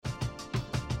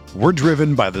We're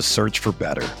driven by the search for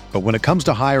better. But when it comes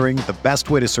to hiring, the best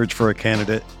way to search for a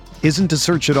candidate isn't to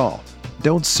search at all.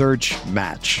 Don't search,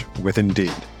 match with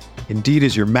Indeed. Indeed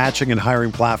is your matching and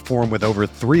hiring platform with over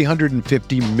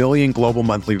 350 million global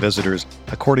monthly visitors,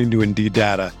 according to Indeed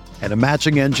data, and a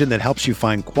matching engine that helps you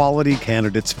find quality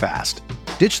candidates fast.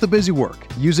 Ditch the busy work.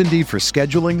 Use Indeed for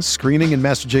scheduling, screening, and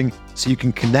messaging so you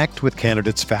can connect with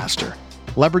candidates faster.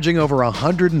 Leveraging over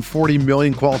 140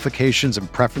 million qualifications and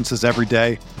preferences every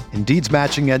day, Indeed's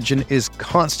matching engine is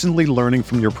constantly learning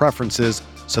from your preferences,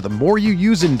 so the more you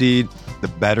use Indeed, the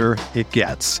better it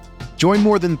gets. Join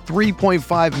more than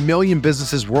 3.5 million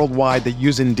businesses worldwide that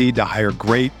use Indeed to hire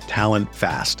great talent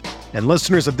fast. And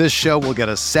listeners of this show will get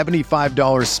a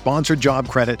 $75 sponsored job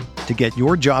credit to get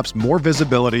your jobs more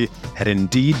visibility at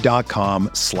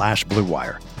Indeed.com/Blue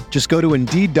Wire. Just go to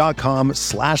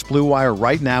Indeed.com/Blue Wire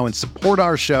right now and support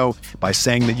our show by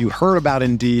saying that you heard about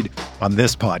Indeed on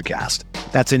this podcast.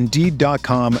 That's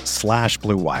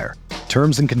Indeed.com/Blue Wire.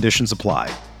 Terms and conditions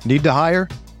apply. Need to hire?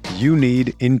 You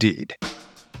need Indeed.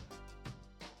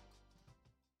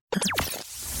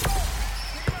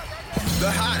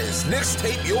 The hottest Knicks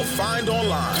tape you'll find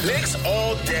online. Knicks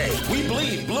all day. We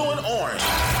bleed blue and orange.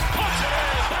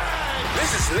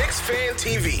 This is Knicks Fan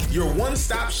TV, your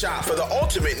one-stop shop for the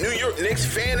ultimate New York Knicks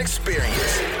fan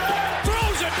experience.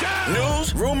 Throws it down.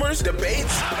 News, rumors,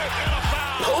 debates,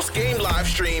 post-game live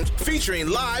streams featuring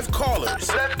live callers.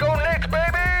 Let's go Knicks,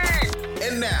 baby!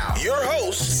 And now, your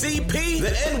host, CP, the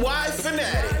NY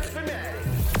Fanatic.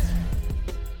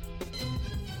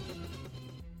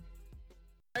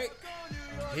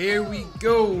 Here we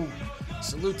go.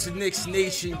 Salute to Knicks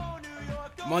Nation.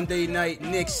 Monday night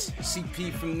Knicks.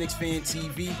 CP from Knicks Fan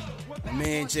TV. My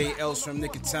man Jay Ellis from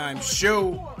Knick of Time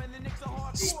Show.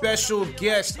 Special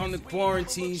guest on the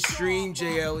quarantine stream,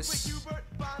 Jay Ellis.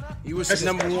 He was the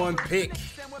number one pick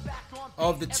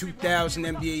of the 2000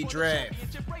 NBA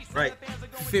draft. Right.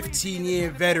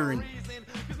 15-year veteran.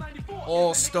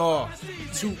 All-star.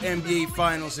 2 NBA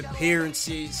Finals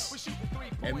appearances.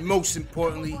 And most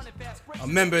importantly, a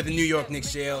member of the New York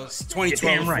Knicks, Jay Ellis.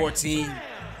 2012-14. Right.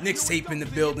 Knicks tape in the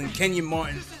building. Kenyon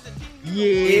Martin. Yeah.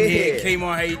 In here.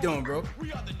 K-Mar, how you doing, bro?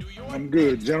 I'm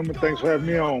good, gentlemen. Thanks for having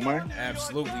me on, man.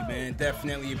 Absolutely, man.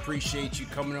 Definitely appreciate you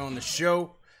coming on the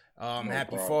show.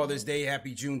 Happy problem. Father's Day.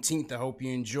 Happy Juneteenth. I hope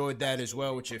you enjoyed that as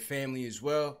well with your family as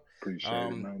well. Appreciate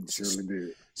it, man. Certainly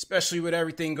did. Especially with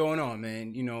everything going on,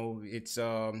 man. You know, it's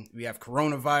we have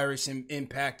coronavirus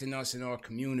impacting us in our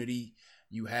community.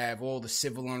 You have all the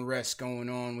civil unrest going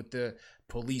on with the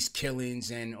police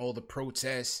killings and all the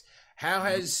protests. How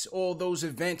has all those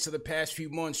events of the past few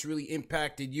months really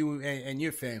impacted you and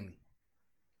your family?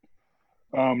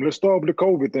 Let's start with the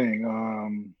COVID thing.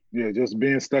 Just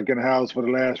being stuck in the house for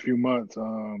the last few months.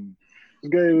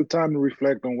 Just gave it time to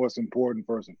reflect on what's important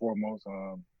first and foremost.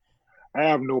 I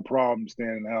have no problem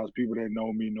staying in the house. People that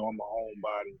know me know I'm a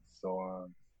homebody. So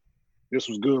this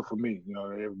was good for me. You know,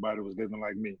 everybody was living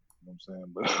like me. You know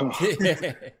what I'm saying?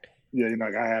 But yeah, you know,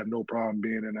 like I have no problem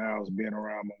being in the house, being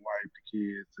around my wife, the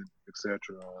kids,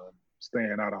 etc.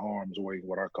 Staying out of harm's way,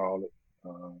 what I call it.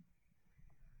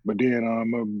 But then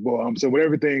I'm saying with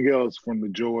everything else, from the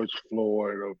George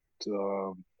Floyd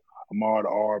to Ahmaud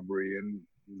Arbery, and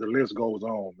the list goes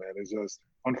on, man. It's just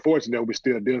unfortunate that we're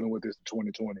still dealing with this in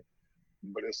 2020.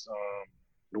 But it's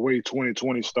the way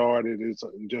 2020 started, it's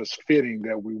just fitting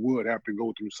that we would have to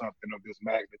go through something of this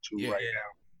magnitude right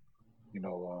now. You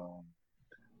know,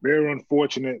 very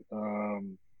unfortunate,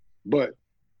 but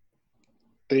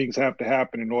things have to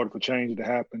happen in order for change to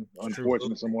happen.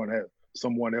 Unfortunately,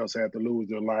 someone else had to lose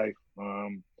their life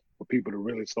for people to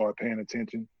really start paying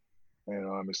attention,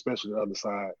 and especially the other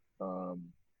side.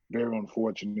 Very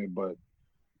unfortunate, but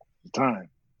time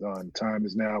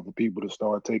is now for people to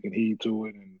start taking heed to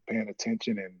it and paying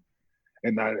attention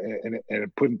and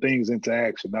putting things into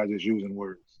action, not just using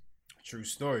words. True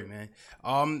story, man.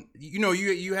 You know,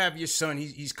 you have your son.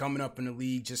 He's coming up in the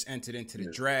league, just entered into the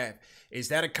draft. Is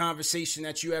that a conversation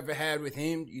that you ever had with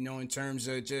him, you know, in terms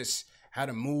of just how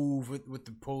to move with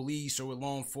the police or with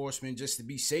law enforcement just to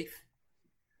be safe?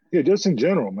 Yeah, just in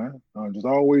general, man. Just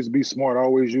always be smart.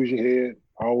 Always use your head.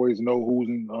 Always know who's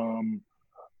in,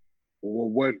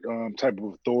 what type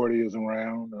of authority is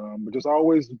around. But just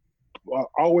always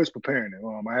preparing it.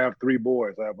 I have 3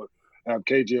 boys. I have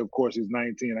KJ, of course, he's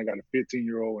 19. I got a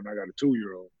 15-year-old and I got a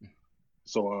 2-year-old.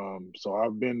 So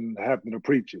I've been having to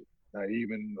preach it.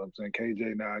 Even I'm saying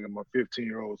KJ now, I got my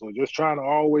 15-year-old. So just trying to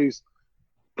always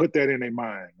put that in their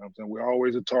mind. I'm saying we're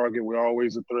always a target. We're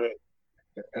always a threat.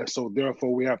 And so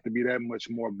therefore we have to be that much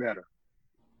more better.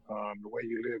 The way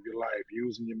you live your life,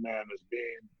 using your manners,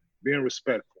 being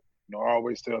respectful. You know, I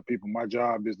always tell people my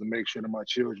job is to make sure that my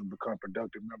children become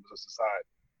productive members of society.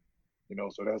 You know,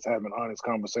 so that's having honest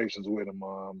conversations with them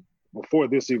before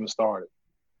this even started.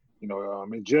 You know,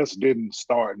 it just didn't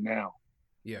start now.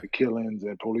 Yeah. The killings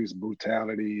and police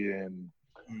brutality and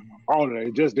all of that.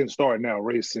 It just didn't start now.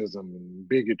 Racism and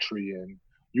bigotry and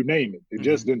you name it. It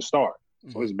just didn't start.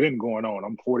 So it's been going on.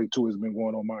 I'm 42. It's been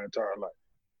going on my entire life.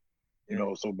 You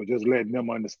know, so but just letting them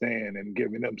understand and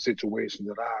giving them situations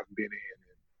that I've been in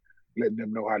and letting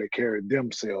them know how to carry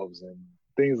themselves and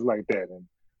things like that and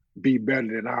be better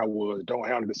than I was. Don't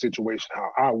handle the situation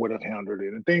how I would have handled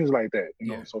it and things like that. You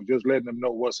know, so just letting them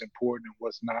know what's important and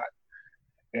what's not.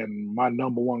 And my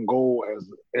number one goal as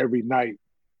every night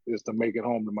is to make it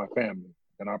home to my family.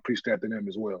 And I preach that to them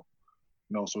as well.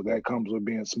 You know, so that comes with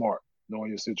being smart, knowing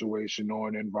your situation,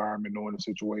 knowing the environment, knowing the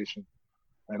situation.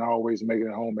 And always making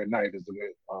it home at night is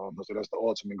so that's the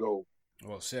ultimate goal.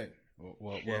 Well said.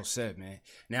 Well said, man.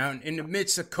 Now, in the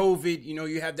midst of COVID, you know,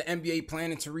 you have the NBA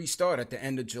planning to restart at the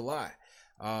end of July.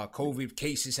 COVID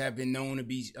cases have been known to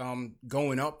be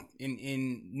going up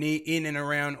in and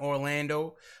around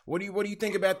Orlando. What do you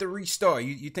think about the restart?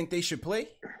 You think they should play?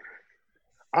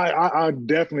 I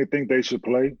definitely think they should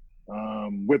play.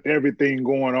 With everything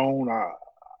going on,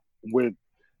 with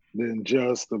the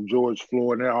injustice of George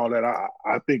Floyd and all that,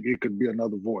 I think it could be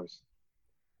another voice.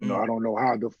 You know, I don't know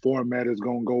how the format is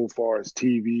going to go as far as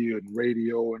TV and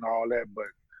radio and all that, but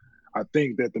I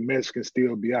think that the message can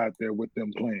still be out there with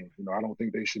them playing. You know, I don't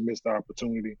think they should miss the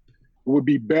opportunity. It would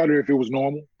be better if it was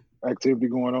normal activity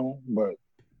going on, but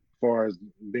as far as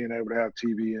being able to have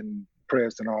TV and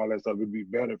press and all that stuff, it'd be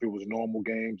better if it was normal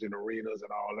games in arenas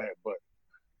and all that. But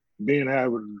being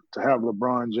able to have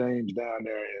LeBron James down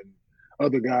there and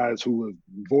other guys who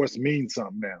voice means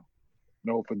something now.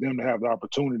 You know, for them to have the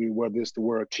opportunity, whether it's to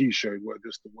wear a T-shirt, whether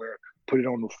it's to put it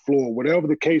on the floor, whatever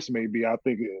the case may be, I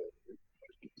think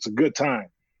it's a good time.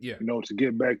 Yeah. You know, to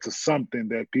get back to something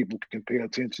that people can pay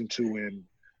attention to, and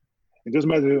just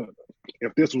imagine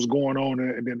if this was going on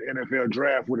and then the NFL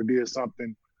draft would have did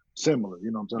something similar. You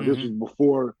know what I'm saying? This was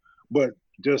before, but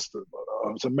just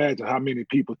to imagine how many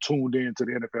people tuned in to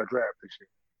the NFL draft this year.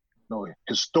 You know,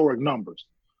 historic numbers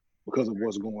because of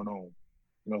what's going on.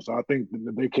 You know, so I think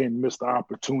that they can't miss the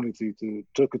opportunity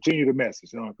to continue the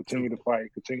message, you know, continue to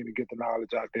fight, continue to get the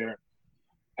knowledge out there,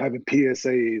 having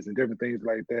PSAs and different things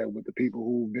like that with the people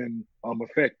who've been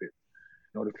affected.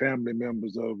 You know, the family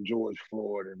members of George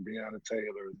Floyd and Breonna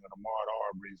Taylor and Ahmaud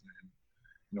Arbery's and,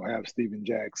 you know, have Stephen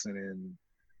Jackson and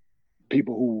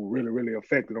people who really, really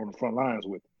affected on the front lines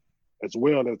with it, as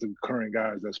well as the current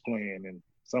guys that's playing and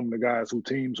some of the guys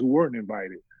teams who weren't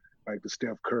invited, like the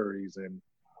Steph Currys and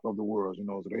of the world, you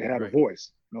know, so they had a voice,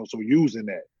 you know, so using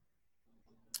that.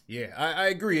 Yeah, I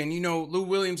agree. And, you know, Lou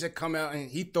Williams had come out and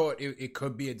he thought it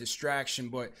could be a distraction,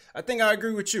 but I think I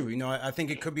agree with you. You know, I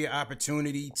think it could be an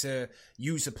opportunity to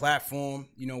use the platform,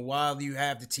 you know, while you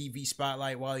have the TV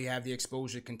spotlight, while you have the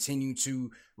exposure, continue to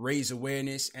raise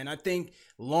awareness. And I think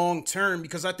long term,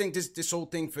 because I think this whole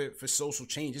thing for social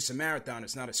change, it's a marathon,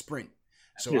 it's not a sprint.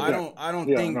 So I don't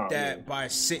think that by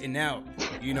sitting out,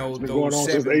 you know, it's been going on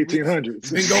since the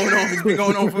 1800s. It's been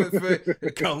going on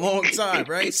for a long time,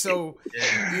 right? So,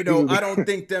 you know, I don't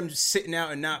think them sitting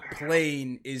out and not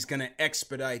playing is going to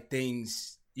expedite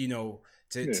things, you know,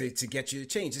 to get you to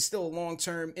change. It's still a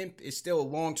long-term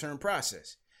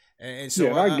process. And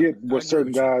so I get what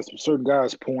certain guys'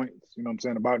 points, you know what I'm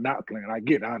saying, about not playing. I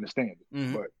understand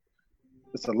it. But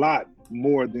it's a lot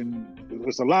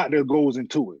that goes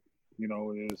into it. You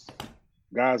know, it's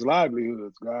guys'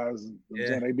 livelihoods, guys.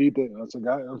 They beat that.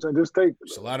 I'm saying, just take.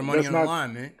 It's a lot of money on the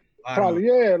line, man. Probably,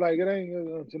 like it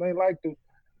ain't like the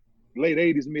late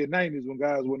 '80s, mid '90s when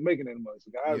guys weren't making that much.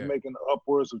 Guys making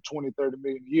upwards of 20, 30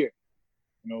 million a year.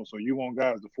 You know, so you want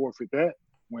guys to forfeit that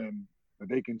when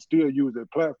they can still use their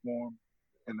platform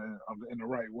in the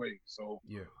right way. So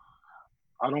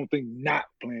I don't think not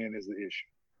playing is the issue.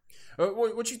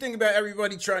 What you think about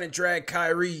everybody trying to drag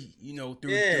Kyrie, you know,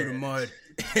 through the mud,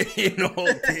 you know,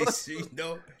 this, you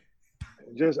know?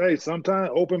 Just,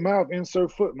 sometimes open mouth,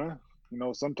 insert foot, man. You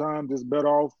know, sometimes it's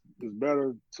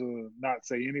better to not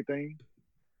say anything.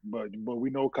 But we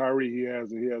know Kyrie, he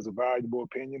has a valuable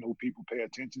opinion who people pay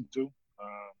attention to.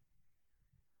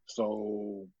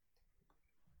 So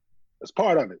it's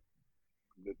part of it.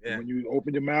 When you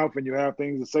open your mouth and you have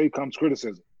things to say, comes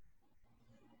criticism.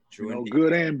 True, you know,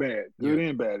 good and bad.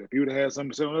 And bad. If you would have had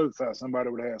something to say on the other side, somebody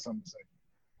would have had something to say.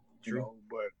 True. You know,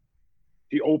 but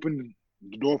he opened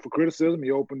the door for criticism.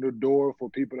 He opened the door for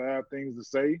people to have things to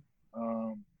say.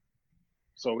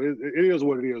 So it is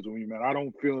what it is with me, man. I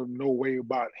don't feel no way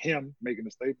about him making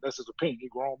a statement. That's his opinion. He's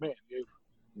a grown man.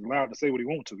 He's allowed to say what he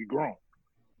wants to. He's grown.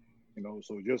 You know,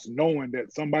 so just knowing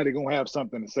that somebody gonna have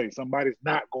something to say, somebody's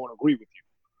not gonna agree with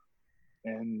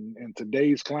you. And in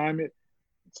today's climate,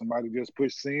 somebody just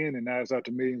pushed sin, and now it's out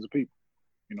to millions of people.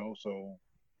 You know, so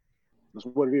that's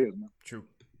what it is, man. True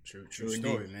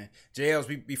story, man.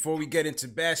 JLs, before we get into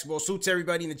basketball, salute to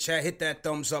everybody in the chat. Hit that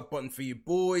thumbs up button for your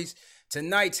boys.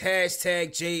 Tonight's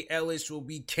hashtag Jay Ellis will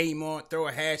be Kmart. Throw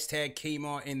a hashtag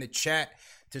Kmart in the chat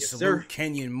to salute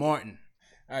Kenyon Martin.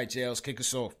 All right, JLs, kick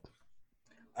us off.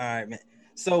 All right, man.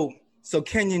 So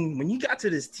Kenyon, when you got to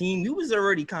this team, you was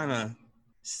already kind of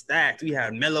stacked. We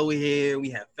had Melo here,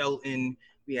 we had Felton,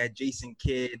 we had Jason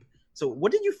Kidd. So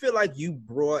what did you feel like you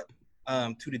brought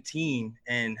to the team,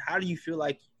 and why do you feel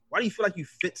like you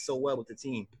fit so well with the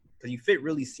team? Because you fit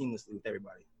really seamlessly with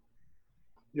everybody.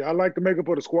 Yeah, I like the makeup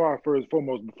of the squad first and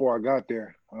foremost before I got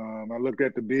there. I looked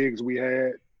at the bigs we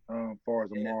had, as far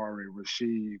as Amari,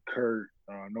 Rasheed, Kurt,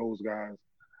 those guys.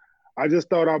 I just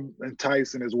thought and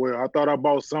Tyson as well. I thought I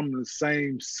bought some of the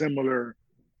same similar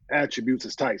attributes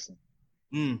as Tyson.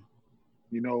 You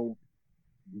know,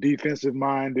 defensive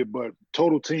minded, but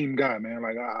total team guy, man.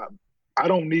 Like I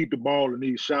don't need the ball and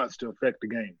need shots to affect the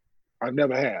game. I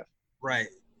never have. Right.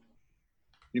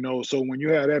 You know, so when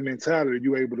you have that mentality,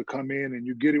 you're able to come in and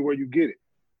you get it where you get it.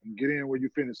 And get in where you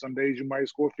finish. Some days you might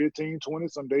score 15, 20.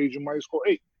 Some days you might score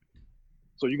 8.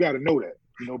 So you got to know that,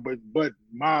 you know. But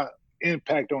my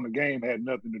impact on the game had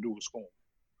nothing to do with scoring.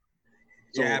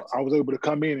 So yeah, I was able to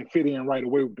come in and fit in right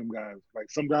away with them guys. Like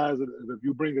some guys, if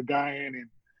you bring a guy in and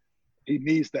he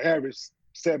needs to average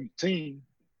 17,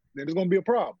 then it's going to be a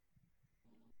problem.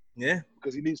 Yeah.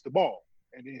 Because he needs the ball.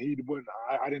 And then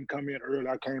I didn't come in early.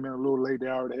 I came in a little late. They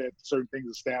already had certain things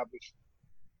established.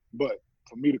 But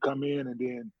for me to come in and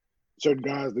then certain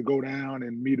guys to go down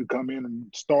and me to come in and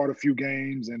start a few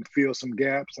games and fill some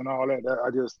gaps and all that,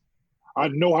 I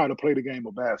know how to play the game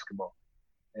of basketball.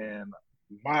 And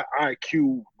my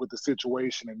IQ with the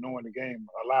situation and knowing the game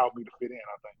allowed me to fit in,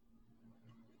 I think.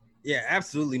 Yeah,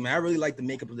 absolutely, man. I really like the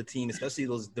makeup of the team, especially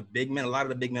the big men. A lot of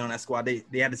the big men on that squad,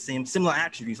 they had the similar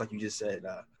attributes, like you just said,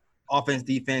 offense,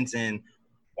 defense, and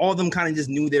all of them kind of just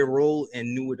knew their role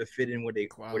and knew where to fit in.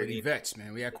 Quality vets,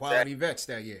 man. We had quality vets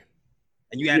that year.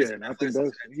 And you had and I think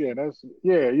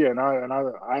and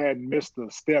I hadn't missed a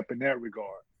step in that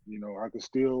regard. You know, I could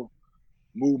still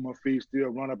move my feet, still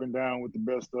run up and down with the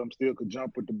best of them, still could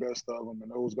jump with the best of them,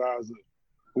 and those guys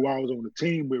who I was on the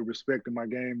team with respected my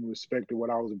game, respected what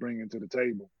I was bringing to the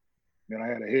table. And I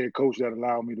had a head coach that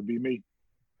allowed me to be me.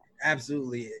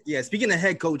 Absolutely. Yeah, speaking of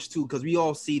head coach, too, because we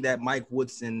all see that Mike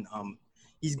Woodson,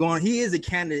 he is a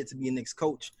candidate to be a Knicks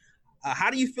coach. How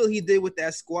do you feel he did with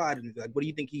that squad? Like, what do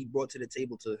you think he brought to the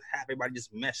table to have everybody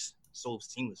just mesh so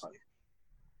seamlessly?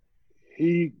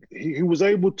 He was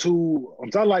able to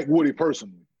 – I like Woody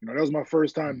personally. You know, that was my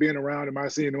first time being around him. I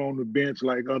seen him on the bench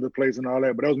like other places and all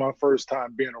that, but that was my first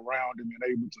time being around him and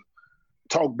able to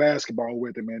talk basketball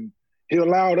with him. And he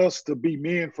allowed us to be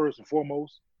men first and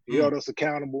foremost. He held us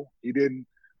accountable. He didn't,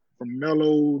 from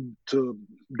Melo to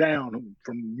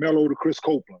Chris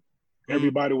Copeland,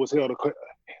 everybody was held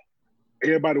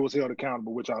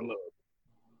accountable, which I love.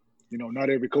 You know, not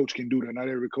every coach can do that. Not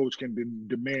every coach can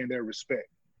demand that respect.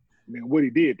 I mean, Woody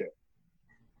did that.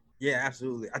 Yeah,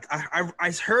 absolutely.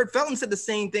 I heard Felton said the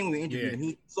same thing we interviewed him.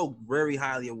 He spoke very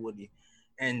highly of Woody.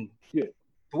 And the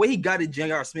way he got it,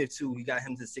 J.R. Smith, too, he got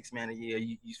him to 6 man a year.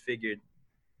 You figured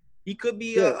he could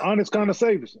be honest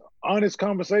conversations,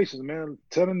 man.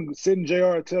 Sitting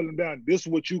JR, telling him down, this is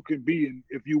what you could be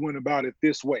if you went about it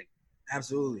this way.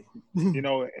 Absolutely. You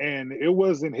know, and it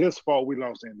wasn't his fault we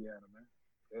lost Indiana,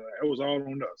 man. It was all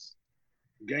on us.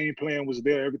 Game plan was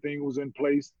there. Everything was in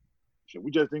place. We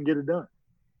just didn't get it done.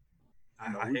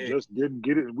 We just didn't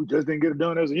get it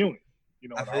done as a unit. You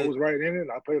know, I was right in it.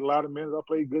 I played a lot of minutes. I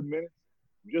played good minutes.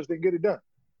 We just didn't get it done.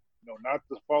 You know, not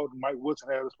the fault Mike Woodson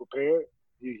had us prepared.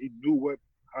 He knew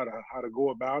how to go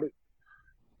about it,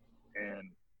 and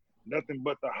nothing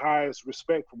but the highest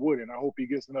respect for Woody. And I hope he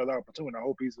gets another opportunity. I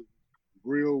hope he's a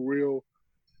real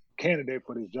candidate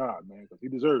for this job, man, because he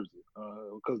deserves it.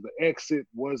 Because the exit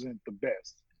wasn't the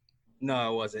best.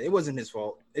 No, it wasn't. It wasn't his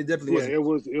fault. It definitely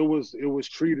wasn't. It was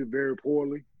treated very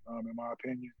poorly, in my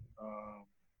opinion,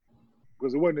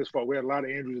 because it wasn't his fault. We had a lot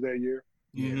of injuries that year.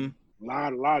 Mm-hmm.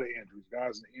 A lot of injuries.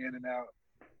 Guys in and out,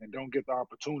 and don't get the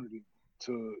opportunity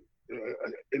to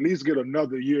at least get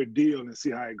another year deal and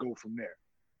see how it go from there.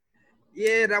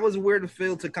 Yeah, that was weird of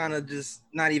Phil to kind of just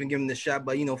not even give him the shot.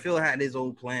 But, you know, Phil had his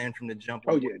own plan from the jump.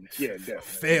 Oh, yeah,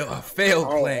 definitely. A failed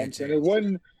plan. It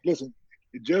wasn't – listen,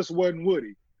 it just wasn't Woody.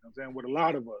 You know what I'm saying? With a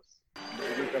lot of us. You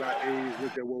know, looked at our age,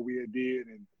 looked at what we had did,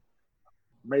 and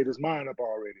made his mind up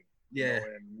already. Yeah. You know,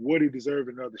 and Woody deserved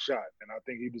another shot, and I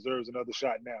think he deserves another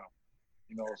shot now.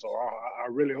 You know, so I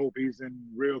really hope he's in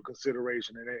real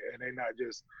consideration, and they not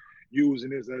just using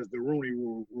this as the Rooney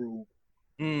rule.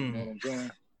 You know what I'm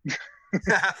saying?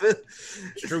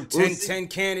 It's true. 10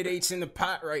 candidates in the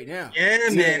pot right now. Yeah,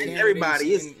 man.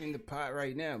 Everybody is in the pot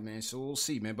right now, man. So we'll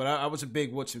see, man. But I was a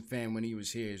big Woodson fan when he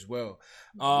was here as well.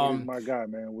 He's my guy,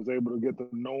 man. Was able to get to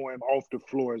know him off the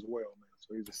floor as well, man.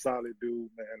 So he's a solid dude,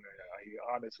 man. He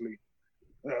honestly,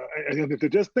 and to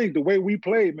just think the way we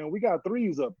played, man, we got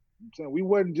threes up. I'm saying we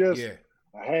wasn't just a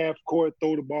half court,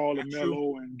 throw the ball to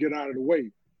Melo and get out of the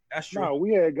way. That's true. No,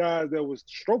 we had guys that was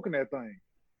stroking that thing.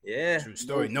 Yeah. True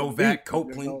story. Novak,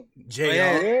 Copeland, JR.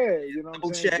 Yeah, you know what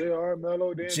I'm saying? JR,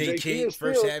 Melo, then J. Kidd,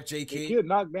 first half J. Kidd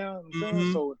knocked down.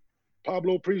 So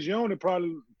Pablo Prigioni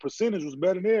probably percentage was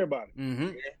better than everybody. Mm-hmm.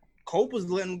 Yeah. Cope was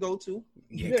letting him go too.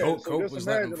 Yeah, Cope was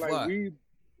letting him fly.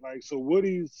 So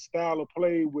Woody's style of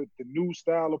play with the new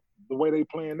style of the way they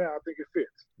playing now, I think it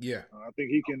fits. Yeah. I think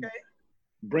he can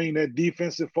bring that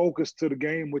defensive focus to the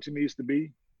game, which it needs to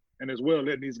be, and as well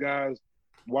letting these guys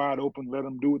wide open, let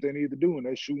them do what they need to do, and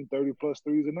they're shooting 30-plus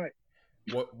threes a night.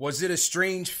 What was it a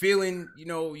strange feeling? You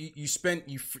know, you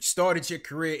started your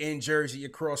career in Jersey,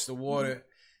 across the water,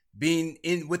 being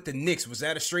in with the Knicks. Was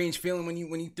that a strange feeling when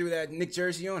you threw that Knicks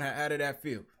jersey on? How did that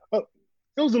feel?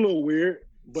 It was a little weird,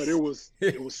 but it was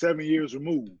 7 years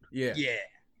removed. Yeah.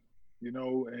 You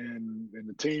know, and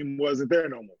the team wasn't there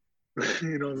no more.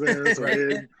 You know what I'm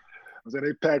saying? So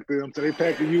they packed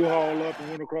the U-Haul up and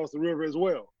went across the river as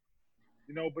well.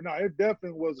 You know, but no, it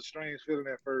definitely was a strange feeling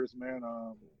at first, man.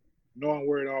 Knowing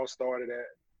where it all started at,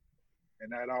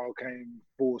 and that all came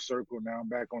full circle. Now I'm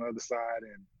back on the other side,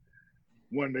 and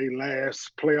one of their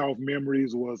last playoff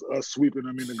memories was us sweeping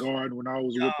them in the Garden when I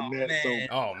was with the Nets. Man.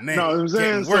 So, oh man, no, I'm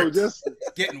saying so just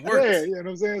getting worked. Yeah, you know what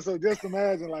I'm saying. So just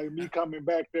imagine like me coming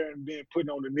back there and then putting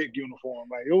on the Knick uniform.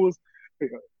 Like it was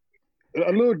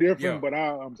a little different, but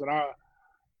I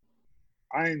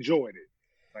enjoyed it.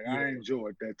 Like I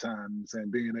enjoyed that time and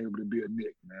being able to be a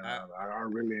Knick, man. I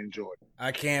really enjoyed it.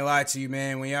 I can't lie to you,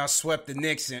 man. When y'all swept the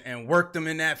Knicks and worked them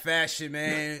in that fashion,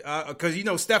 man, because you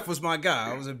know Steph was my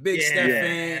guy. I was a big Steph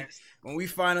fan. When we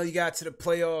finally got to the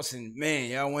playoffs, and man,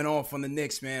 y'all went off on the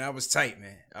Knicks, man. I was tight,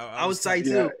 man. I was tight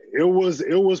too. Yeah, it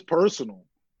was personal,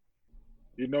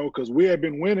 you know, because we had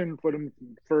been winning for the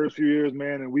first few years,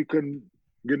 man, and we couldn't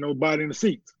get nobody in the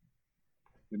seats.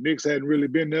 The Knicks hadn't really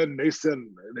been there, and they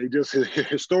just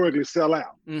historically sell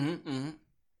out. Mm-hmm. And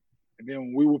then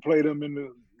when we would play them in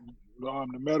the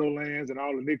Meadowlands, and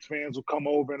all the Knicks fans would come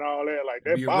over and all that, like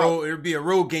that. It would be a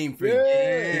road game for you.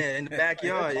 Yeah, in the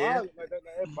backyard. That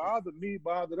bothered me,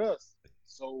 bothered us.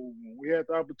 So when we had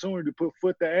the opportunity to put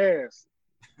foot to ass,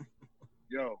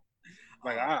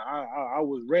 like I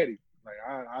was ready. Like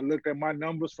I looked at my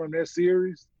numbers from that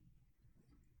series.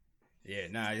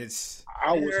 Yeah,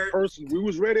 we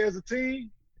was ready as a team,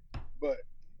 but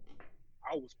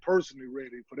I was personally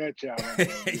ready for that challenge.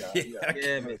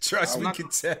 Yeah, man. Trust me, can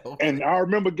tell. And I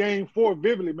remember Game 4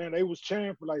 vividly, man. They was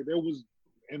cheering for they was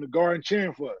in the Garden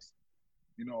cheering for us.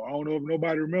 You know, I don't know if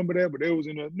nobody remember that, but they was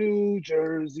in the New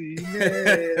Jersey,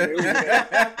 man.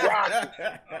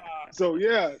 So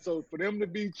for them to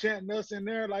be chanting us in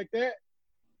there like that,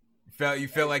 you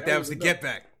felt like that was the get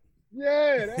back.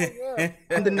 Yeah,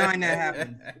 I'm denying that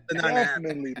happened.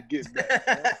 Definitely to get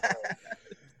back.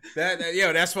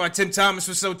 That's why Tim Thomas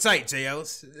was so tight, J.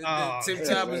 Ellis. Tim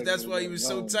Thomas, that's why he was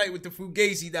so tight with the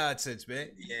Fugazi nonsense, man.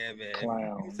 Yeah, man.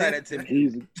 Clown.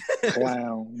 He's a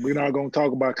clown. We're not gonna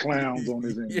talk about clowns on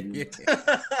this interview.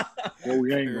 What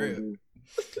we ain't gonna do.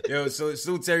 Yo, so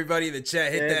salute to everybody in the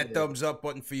chat. Hit that thumbs up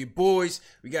button for your boys.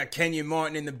 We got Kenyon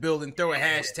Martin in the building. Throw a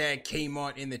hashtag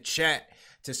Kmart in the chat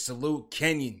to salute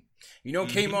Kenyon. You know,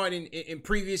 Kmart, in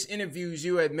previous interviews,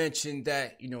 you had mentioned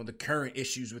that, you know, the current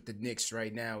issues with the Knicks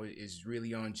right now is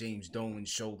really on James Dolan's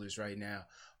shoulders right now,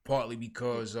 partly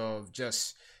because of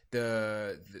just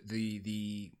the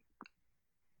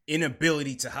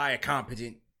inability to hire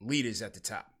competent leaders at the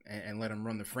top and let them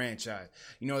run the franchise.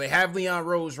 You know, they have Leon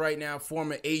Rose right now,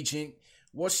 former agent.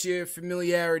 What's your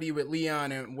familiarity with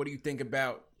Leon, and what do you think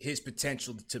about his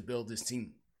potential to build this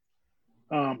team?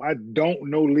 I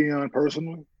don't know Leon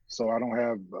personally. So I don't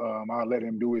have. I'll let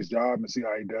him do his job and see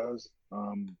how he does.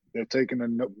 They're taking a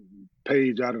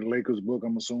page out of the Lakers book,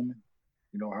 I'm assuming.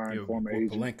 You know, hiring former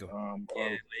agent. Pelinka.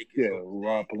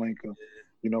 Rob Pelinka.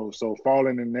 You know, so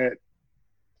following in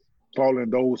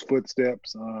those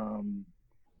footsteps. If I'm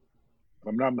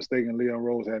not mistaken, Leon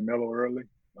Rose had Melo early.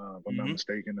 If I'm not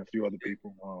mistaken, a few other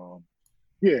people.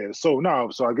 So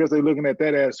I guess they're looking at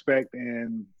that aspect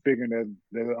and figuring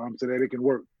that it can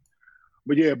work.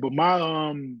 But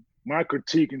my my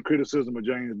critique and criticism of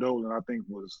James Dolan, I think,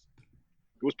 was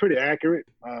pretty accurate.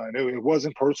 It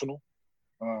wasn't personal.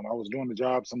 I was doing the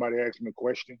job. Somebody asked me a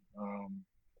question,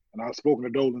 and I've spoken to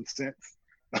Dolan since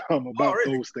about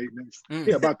those statements.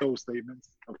 Yeah, about those statements,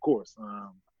 of course.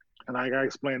 And I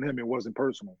explained to him it wasn't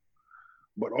personal.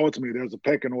 But ultimately, there's a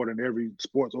pecking order in every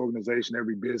sports organization,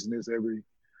 every business, every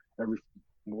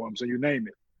so you name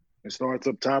it. It starts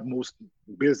up top. Most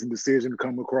business decisions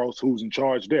come across who's in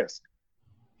charge desk.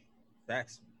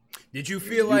 Facts. Did you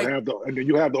feel and then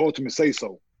you have the ultimate say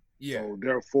so. Yeah. So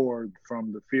therefore,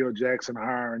 from the Phil Jackson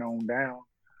hiring on down,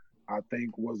 I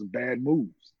think was bad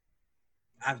moves.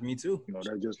 Me too. You know,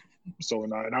 that just so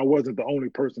and I wasn't the only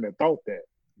person that thought that.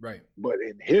 Right. But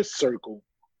in his circle,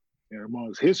 and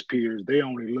amongst his peers, they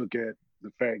only look at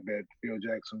the fact that Phil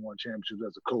Jackson won championships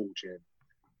as a coach and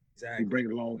he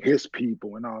bring along his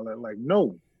people and all that. Like,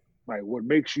 no. Like, what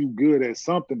makes you good at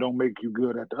something don't make you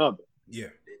good at the other. Yeah.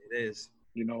 It is.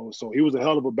 You know, so he was a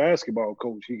hell of a basketball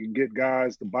coach. He can get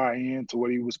guys to buy into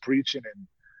what he was preaching and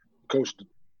coached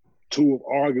two of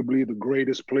arguably the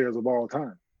greatest players of all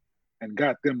time and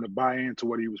got them to buy into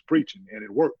what he was preaching, and it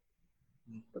worked.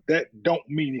 But that don't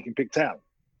mean he can pick talent.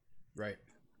 Right.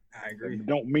 I agree. It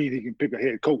don't mean he can pick a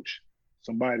head coach,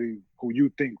 somebody who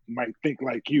you think might think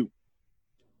like you.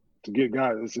 To get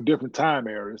guys, it's a different time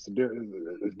era. It's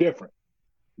different.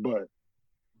 But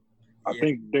I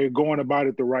think they're going about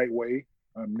it the right way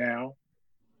now,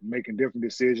 making different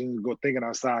decisions, thinking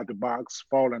outside the box,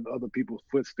 following other people's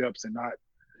footsteps and not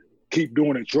keep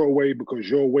doing it your way because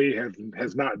your way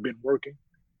has not been working.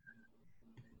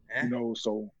 You know,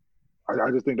 so I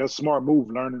just think that's a smart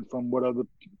move, learning from what other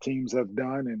teams have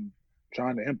done and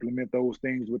trying to implement those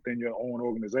things within your own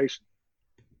organization.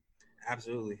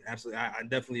 Absolutely. I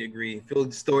definitely agree.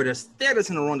 Phil steered us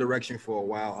in the wrong direction for a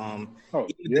while.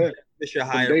 Fisher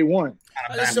hired day one.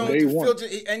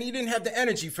 And he didn't have the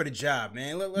energy for the job,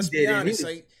 man. Let's be honest.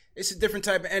 Like, it's a different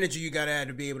type of energy you gotta have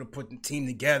to be able to put the team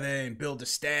together and build the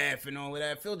staff and all of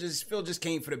that. Phil just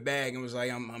came for the bag and was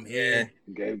like, I'm here.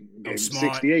 Gave him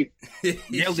smart. 68.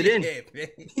 Nailed it in. Man.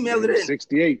 He nailed it in.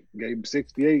 68. Gave him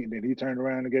 68, and then he turned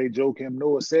around and gave Joakim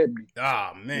Noah 70.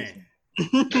 Oh man.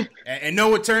 And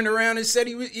Noah turned around and said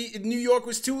New York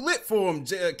was too lit for him.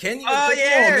 Kenny,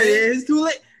 it's too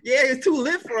lit. Yeah, it's too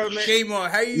lit for him, man. Shame on.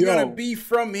 How you gonna be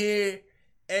from here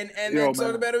and then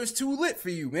talk about it was too lit for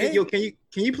you, man? Yo, can you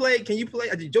play?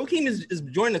 Joakim is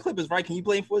joining the Clippers, right? Can you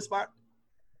play him for a spot?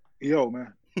 Yo,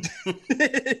 man.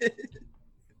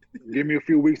 Give me a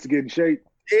few weeks to get in shape.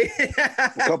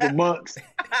 A couple months.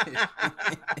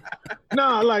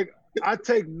 Nah, like I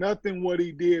take nothing what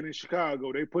he did in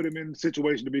Chicago. They put him in a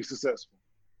situation to be successful.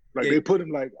 Like they put him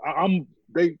like I'm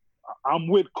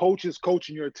with coaches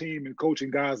coaching your team and coaching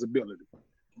guys' ability.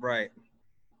 Right.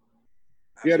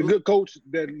 He had a good coach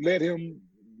that let him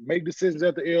make decisions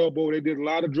at the elbow. They did a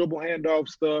lot of dribble handoff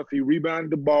stuff. He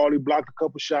rebounded the ball. He blocked a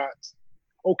couple shots.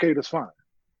 Okay, that's fine.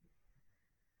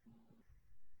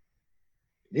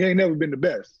 He ain't never been the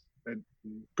best at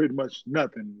pretty much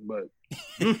nothing, but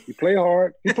he play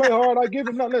hard. He play hard. I give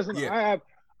him nothing. Listen,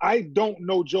 I don't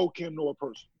know Joakim Noah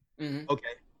personally. Mm-hmm.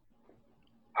 Okay.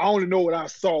 I only know what I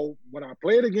saw when I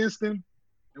played against him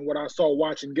and what I saw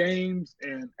watching games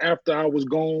and after I was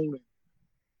gone.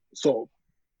 So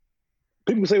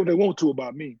people can say what they want to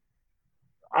about me.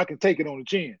 I can take it on the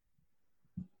chin.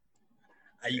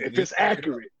 If it's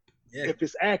accurate. Yeah. If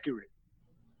it's accurate.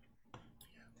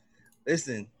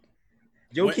 Listen,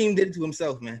 Joakim did it to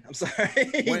himself, man. I'm sorry.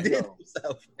 He did it to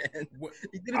himself, man.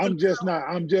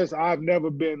 I've never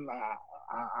been,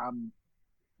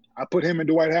 I put him and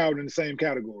Dwight Howard in the same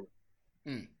category.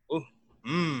 It's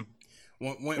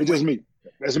just me.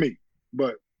 That's me.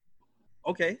 But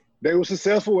okay, they were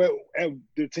successful at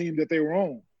the team that they were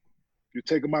on. You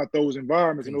take them out those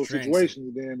environments and those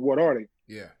situations, then what are they?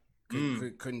 Yeah,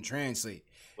 couldn't translate.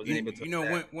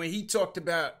 When he talked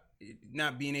about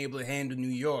not being able to handle New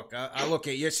York, I look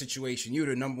at your situation. You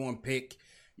were the number one pick.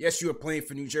 Yes, you were playing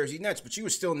for New Jersey Nets, but you were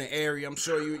still in the area. I'm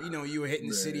sure you were hitting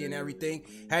the city and everything.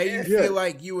 How do you feel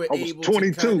like you were able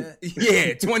 22.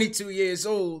 to 22 years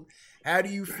old. How do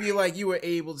you feel like you were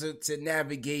able to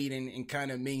navigate and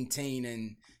kind of maintain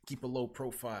and keep a low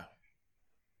profile?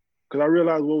 Because I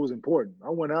realized what was important. I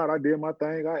went out, I did my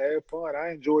thing, I had fun, I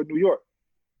enjoyed New York.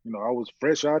 I was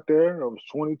fresh out there. I was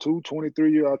 22,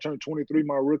 23 years. I turned 23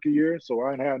 my rookie year, so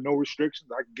I had no restrictions.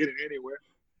 I could get it anywhere.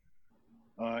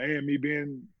 And me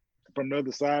being from the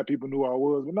other side, people knew I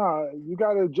was. But you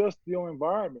got to adjust your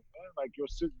environment, man, like your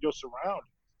surroundings.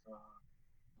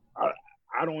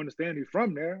 I don't understand he's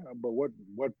from there, but what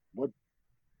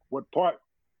part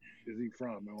is he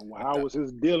from? How was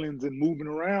his dealings and moving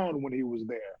around when he was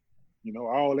there? You know,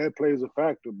 all that plays a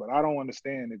factor, but I don't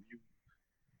understand if you're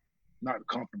not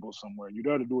comfortable somewhere. You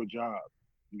got to do a job.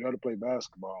 You got to play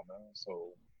basketball, man. So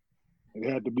it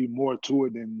had to be more to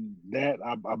it than that,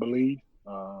 I believe.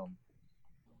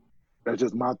 That's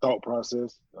just my thought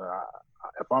process.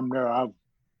 If I'm there, I've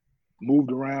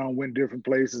moved around, went different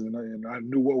places, and I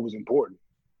knew what was important.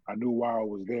 I knew why I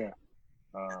was there.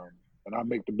 And I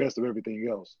make the best of everything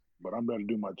else. But I'm there to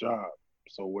do my job.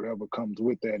 So whatever comes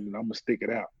with that, and I'm going to stick it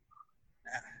out.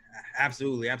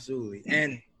 Absolutely.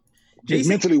 And Jason,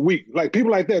 mentally weak. Like,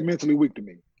 people like that mentally weak to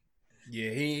me.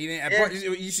 Yeah, he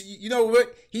didn't. You know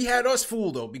what? He had us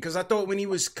fooled, though, because I thought when he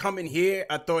was coming here,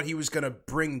 I thought he was going to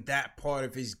bring that part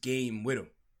of his game with him.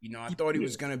 You know, I thought he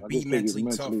was going to be mentally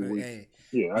tough.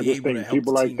 I just think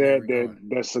people like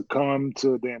that succumb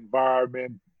to the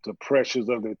environment, to pressures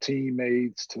of their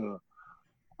teammates, to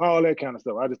all that kind of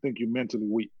stuff. I just think you're mentally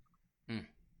weak.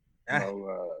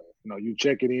 You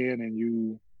check it in and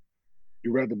you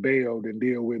rather bail than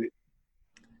deal with it.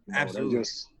 Absolutely.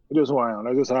 That's just who I am.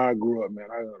 That's just how I grew up, man.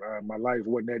 My life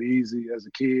wasn't that easy as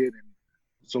a kid and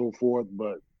so forth,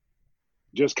 but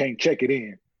just can't check it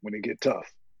in when it get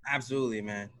tough. Absolutely,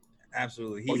 man.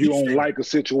 Absolutely. Or you don't like a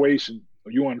situation,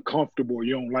 or you're uncomfortable, or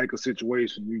you don't like a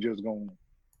situation, you just gonna.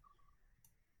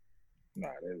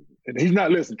 And he's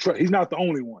not listening. He's not the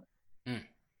only one.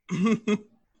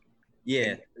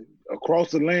 Yeah.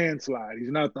 Across the landslide,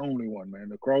 he's not the only one,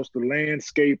 man. Across the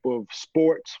landscape of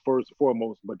sports, first and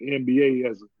foremost, but the NBA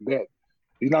as that,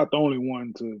 he's not the only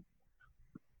one to.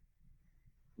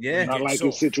 Yeah. Not like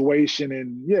his situation,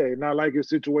 and you're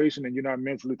not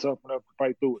mentally tough enough to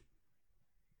fight through it.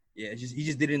 Yeah, he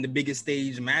just did it in the biggest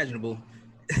stage imaginable.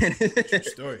 True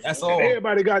story. That's all. And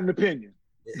everybody got an opinion.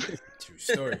 True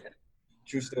story.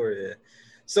 True story, yeah.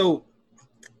 So,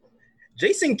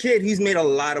 Jason Kidd, he's made a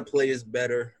lot of players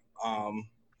better.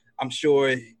 I'm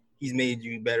sure he's made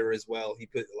you better as well. He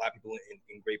put a lot of people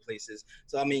in great places.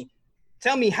 So, I mean,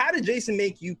 tell me, how did Jason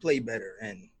make you play better?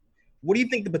 And what do you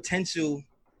think the potential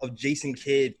of Jason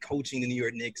Kidd coaching the New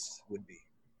York Knicks would be?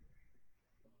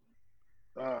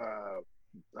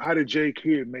 How did Jay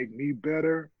Kidd make me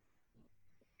better?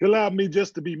 He allowed me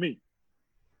just to be me.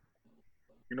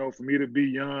 You know, for me to be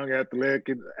young, athletic,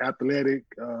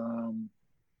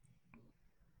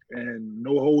 and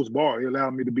no holds barred. He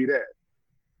allowed me to be that.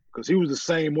 Because he was the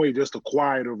same way, just a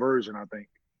quieter version, I think.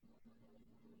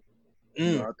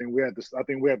 You know, I think we had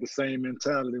the same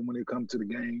mentality when it comes to the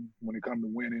game, when it comes to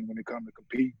winning, when it comes to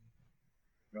compete.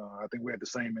 I think we had the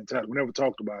same mentality. We never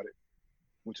talked about it,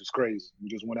 which is crazy. We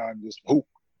just went out and just hoop.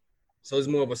 So it's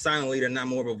more of a silent leader, not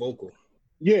more of a vocal.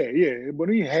 Yeah. But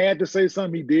he had to say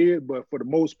something, he did. But for the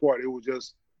most part, it was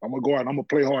just, I'm going to go out and I'm going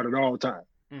to play hard at all times.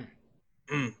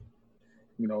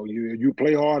 You know, you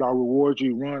play hard, I'll reward you.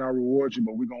 You run, I'll reward you,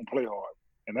 but we're going to play hard.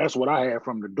 And that's what I had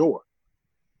from the door.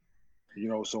 You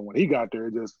know, so when he got there,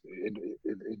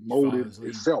 it molded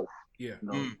itself. Yeah.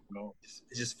 You know,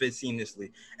 It just fits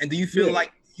seamlessly. And do you feel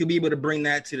like he'll be able to bring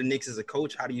that to the Knicks as a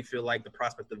coach? How do you feel like the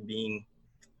prospect of being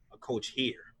a coach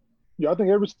here? Yeah, I think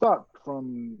every stop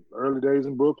from early days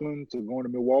in Brooklyn to going to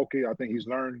Milwaukee, I think he's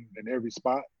learned in every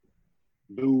spot.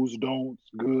 Do's, don'ts,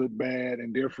 good, bad,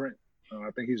 and different. I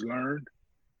think he's learned.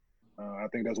 I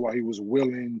think that's why he was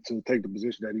willing to take the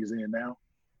position that he's in now.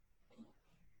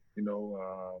 You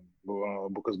know,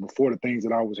 because before the things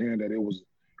that I was hearing, that it was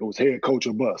head coach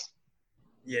or bust.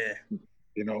 Yeah.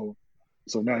 You know,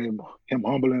 so now him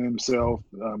humbling himself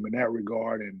in that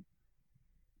regard and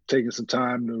taking some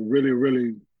time to really,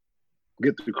 really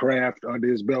get the craft under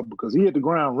his belt, because he hit the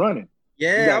ground running.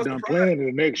 Yeah, he got done playing, and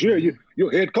the next year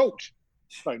you're head coach.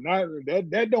 Like, not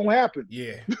that don't happen.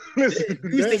 Yeah. Listen,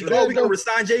 you think, we're gonna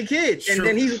resign Jay Kidd, and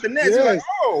then he's with the Nets. Yes. You're like,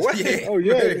 oh, yeah. Oh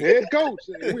yeah, head coach.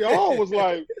 We all was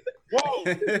like, whoa.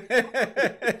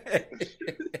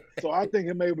 So I think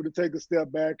him able to take a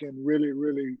step back and really,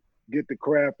 really get the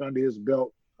craft under his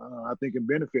belt, I think it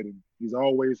benefited him. He's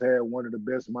always had one of the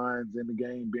best minds in the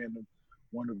game, being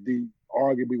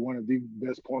arguably one of the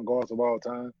best point guards of all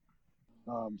time.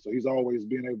 So he's always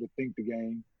been able to think the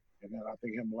game. And then I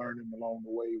think him learning along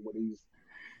the way what he's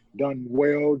done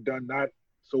well, done not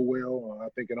so well, I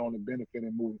think it only benefit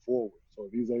him moving forward. So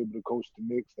if he's able to coach the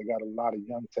Knicks, they got a lot of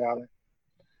young talent,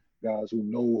 guys who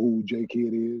know who Jay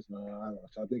Kidd is.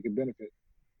 I think it benefits.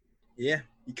 Yeah,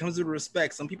 he comes with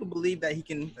respect. Some people believe that he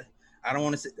can. I don't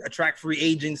want to attract free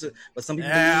agents, but some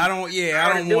people. I don't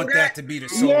want that to be the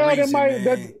sole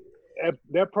reason.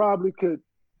 That probably could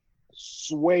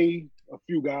sway a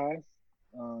few guys.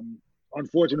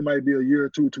 Unfortunately, it might be a year or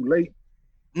two too late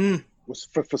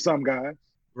for some guys,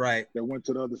 right? That went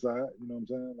to the other side. You know what I'm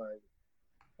saying?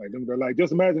 Like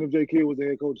just imagine if J. Kidd was the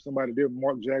head coach, somebody different,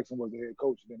 Mark Jackson was the head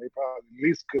coach, then they probably at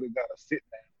least could have got a sit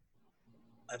down.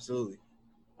 Absolutely.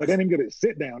 But they didn't even get a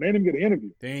sit down. They didn't even get an interview.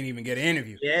 They didn't even get an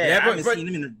interview. Yeah,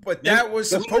 but that was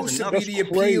supposed to be the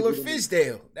appeal of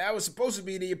Fizdale. That was supposed to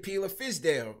be the appeal of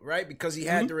Fizdale, right? Because he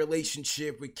had the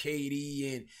relationship with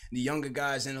KD and the younger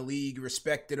guys in the league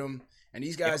respected him, and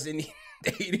these guys didn't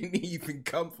even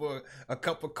come for a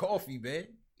cup of coffee, man.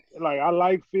 Like I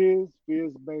like Fizz.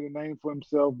 Fizz made a name for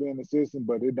himself being an assistant,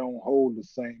 but it don't hold the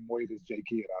same weight as J.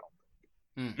 Kidd. I don't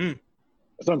think. Mm-hmm.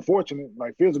 It's unfortunate.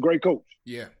 Like Fizz is a great coach.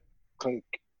 Yeah.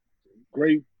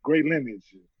 Great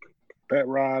lineage. Pat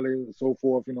Riley and so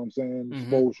forth, you know what I'm saying?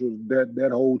 Mm-hmm. Spoelstra,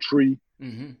 that whole tree.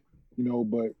 Mm-hmm. You know,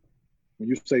 but when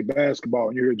you say basketball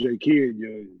and you hear J. Kidd,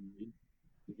 your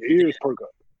ears perk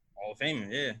up. Hall of Famer,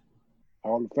 yeah.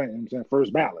 Hall of Fame, you know what I'm saying?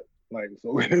 First ballot. Like,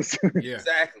 so it's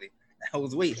exactly. I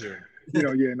was waiting here.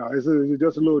 It's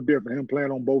just a little different. Him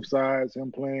playing on both sides,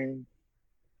 him playing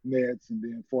Nets, and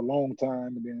then for a long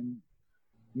time, and then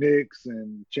Knicks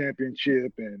and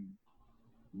championship and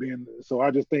being. So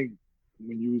I just think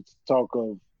when you talk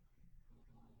of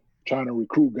trying to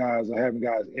recruit guys or having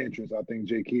guys' interest, I think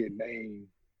J. Kidd name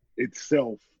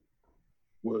itself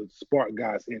would spark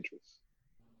guys' interest.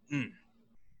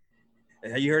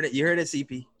 You heard it. You heard it,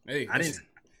 CP. Hey, I didn't.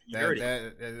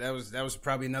 That was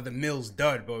probably another Mills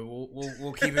dud, but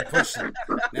we'll keep it pushing.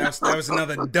 That was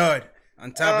another dud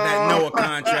on top of that Noah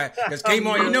contract. Because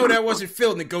Kmart, that wasn't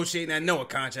Phil negotiating that Noah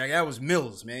contract. That was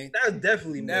Mills, man. That was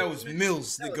definitely Mills. That was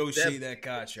Mills negotiating that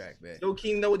contract, man.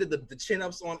 Joakim Noah did the chin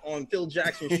ups on Phil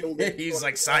Jackson's shoulder. He's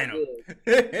like, sign him.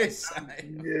 Yeah,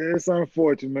 it's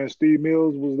unfortunate, man. Steve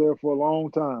Mills was there for a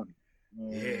long time.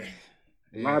 A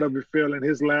lot of it fell in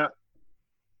his lap.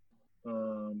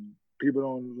 People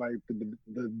don't like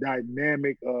the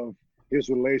dynamic of his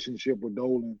relationship with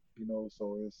Dolan,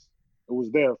 so it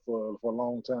was there for a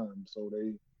long time. So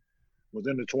they was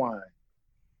intertwined.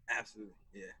 Absolutely,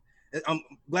 yeah. I'm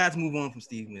glad to move on from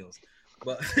Steve Mills,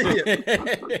 but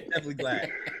definitely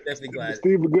glad.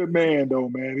 Steve a good man though,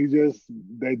 man. He just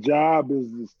that job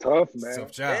is tough, man.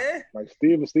 Tough job. Yeah. Like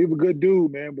Steve a good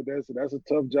dude, man, but that's a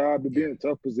tough job to be in, a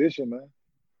tough position, man.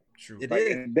 True.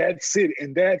 In that city.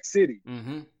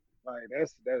 Mm-hmm. Like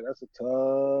that's a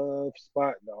tough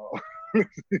spot, dog.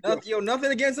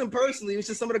 Nothing against him personally. It's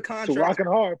just some of the contracts. It's a rock and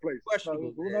hard place.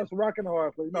 Questionable. That's a rock and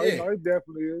hard place. No, it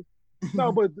definitely is.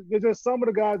 No, but there's just some of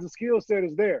the guys, the skill set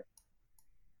is there.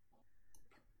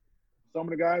 Some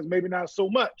of the guys, maybe not so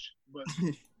much, but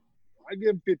I give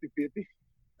him 50-50.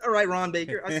 All right, Ron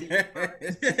Baker. I see you.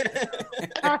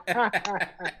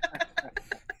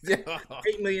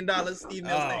 $8 million, Steve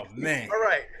Mills. Oh, man. All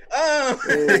right.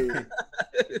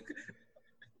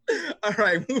 All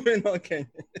right, moving on, Ken.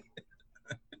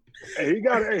 Hey, he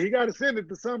got to send it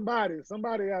to somebody.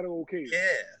 Somebody got to okay. Yeah.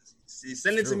 See,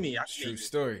 send it to me. True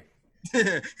story.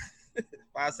 5-7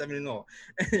 and all.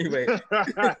 Anyway.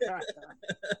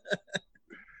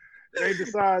 They the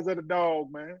size of the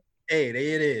dog, man. Hey, there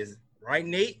it is. Right,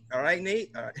 Nate? All right,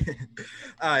 Nate? All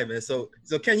right, man. So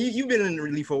Ken, you've been in the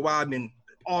league for a while. I've been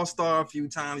all-star a few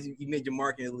times. You made your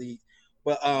mark in the league.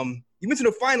 But you went to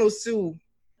the finals too,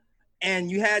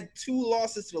 and you had 2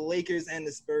 losses to the Lakers and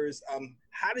the Spurs.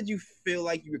 How did you feel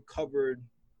like you recovered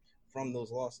from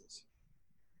those losses?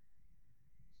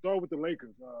 Start with the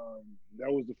Lakers.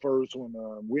 That was the first one.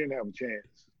 We didn't have a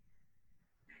chance.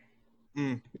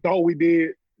 We thought we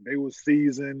did. They were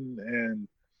seasoned, and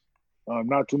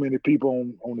not too many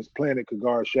people on this planet could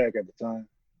guard Shaq at the time.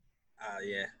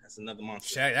 Yeah, that's another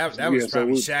monster. Shaq, that was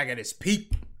probably Shaq at his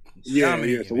peak. Yeah.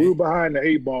 So we were behind the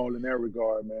 8 ball in that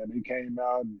regard, man. They came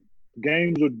out.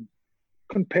 Games were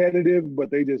competitive, but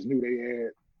they just knew they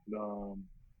had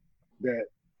that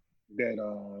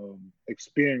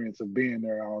experience of being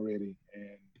there already,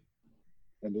 and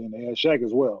then they had Shaq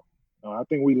as well. I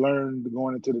think we learned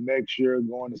going into the next year,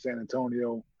 going to San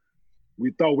Antonio.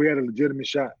 We thought we had a legitimate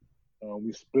shot.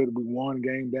 We won a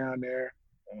game down there.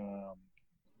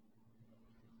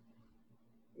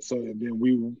 So then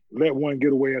we let one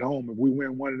get away at home. If we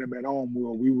win one of them at home,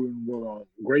 we were in a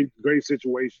great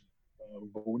situation.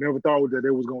 But we never thought that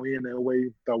it was going to end that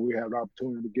way. Thought we had an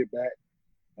opportunity to get back.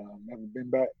 Never been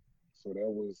back. So that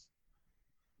was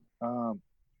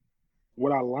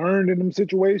what I learned in them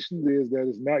situations is that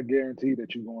it's not guaranteed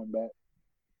that you're going back.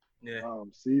 Yeah.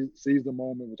 Seize the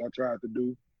moment, which I tried to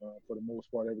do for the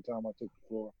most part every time I took the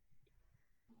floor.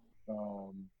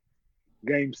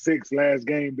 Game 6, last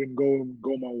game, didn't go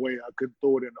my way. I couldn't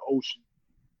throw it in the ocean.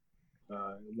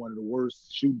 One of the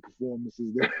worst shooting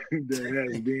performances that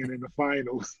has been in the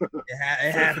finals.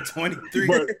 It had 23.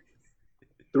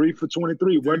 3 for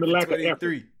 23. Wasn't a lack of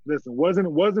 23. effort. Listen,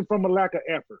 wasn't from a lack of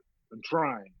effort and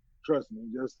trying. Trust me,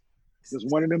 just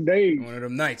one of them days. One of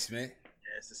them nights, man.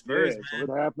 Yeah, it's the Spurs, So man.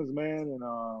 it happens, man,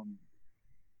 and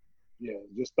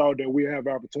just thought that we have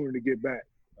opportunity to get back.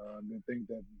 And think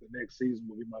that the next season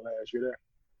will be my last year there.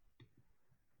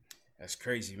 That's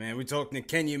crazy, man. We're talking to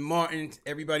Kenyon Martin.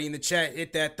 Everybody in the chat,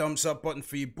 hit that thumbs up button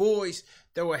for your boys.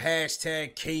 Throw a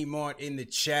hashtag Kmart in the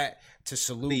chat to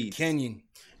salute Please. Kenyon.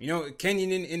 You know,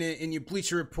 Kenyon in your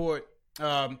Bleacher Report,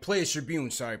 Players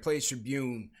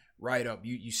Tribune write up.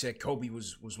 You said Kobe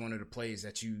was one of the players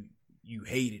that you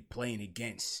hated playing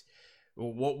against.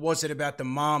 Well, what was it about the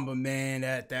Mamba, man,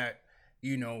 that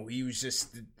you know, he was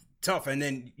just tough? And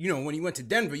then, you know, when he went to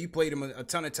Denver, you played him a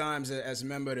ton of times as a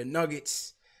member of the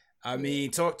Nuggets. I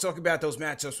mean, talk about those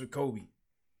matchups with Kobe.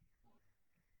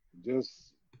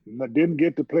 Just didn't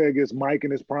get to play against Mike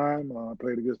in his prime. I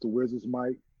played against the Wizards,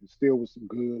 Mike. It still was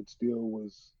good, still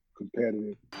was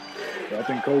competitive. But I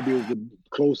think Kobe is the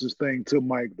closest thing to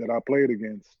Mike that I played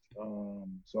against.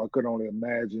 So I could only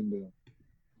imagine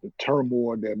the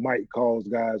turmoil that Mike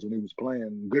caused guys when he was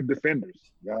playing. Good defenders,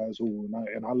 guys who,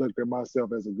 and I looked at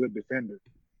myself as a good defender.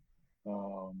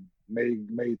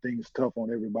 Made things tough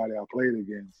on everybody I played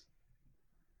against.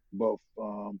 But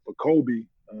for Kobe,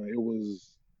 it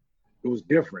was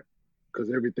different because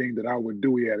everything that I would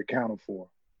do, he had accounted for.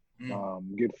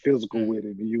 Get physical with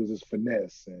him. He uses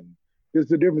finesse and just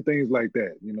the different things like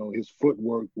that. You know, his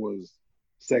footwork was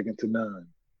second to none.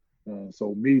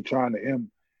 So me trying to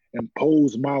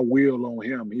impose my will on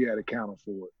him, he had accounted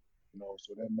for it. You know,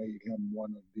 so that made him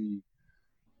one of the,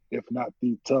 if not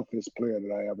the toughest player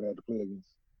that I ever had to play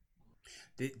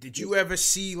against. Did you ever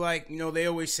see, like, you know, they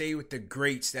always say with the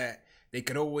greats that they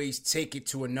could always take it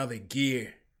to another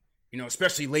gear, you know,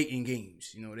 especially late in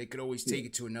games. You know, they could always take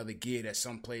it to another gear that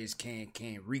some players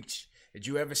can't reach. Did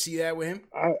you ever see that with him?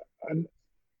 I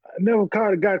never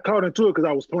got caught into it because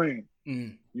I was playing.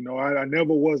 Mm. You know, I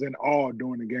never was in awe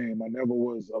during the game. I never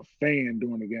was a fan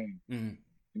during the game. Mm.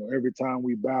 You know, every time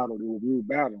we battled, we were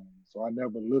battling. So I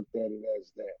never looked at it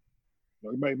as that. You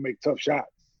know, he might make tough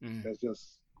shots. That's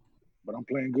just, but I'm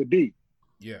playing good D.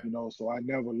 Yeah. You know, so I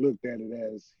never looked at it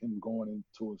as him going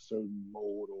into a certain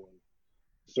mode or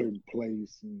a certain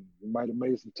place. And he might have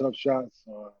made some tough shots,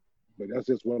 but that's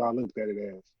just what I looked at it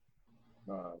as.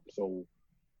 So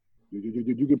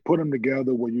you can put them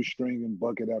together where you string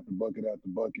bucket after bucket after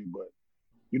bucket, but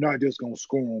you're not just gonna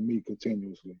score on me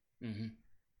continuously. Mm-hmm.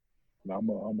 Now,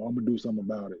 I'm gonna do something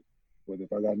about it. Whether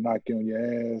if I got to knock you on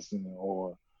your ass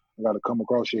or I got to come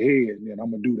across your head, then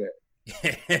I'm gonna do that.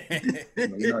 You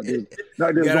know, you're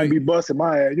not just gonna be busting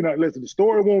my ass. You know, listen, the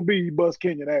story won't be you bust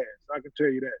Kenyon ass. I can tell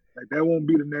you that. Like that won't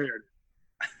be the narrative.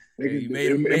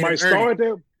 It might start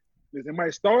that. It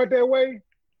might start that way,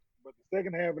 but the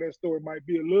second half of that story might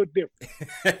be a little different.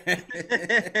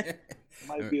 It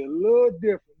might be a little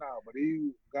different now, but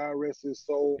God rest his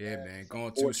soul. Yeah, man,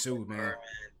 going too soon, man.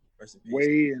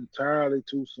 Way entirely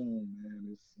too soon,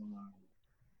 man.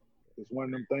 It's one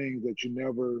of them things that you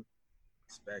never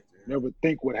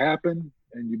think would happen,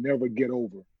 and you never get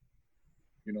over.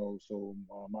 You know, so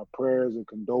my prayers and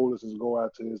condolences go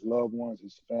out to his loved ones,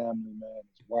 his family, man,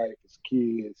 his wife, his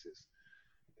kids,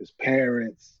 his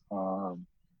parents.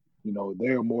 You know,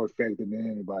 they're more affected than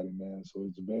anybody, man. So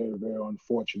it's very, very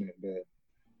unfortunate that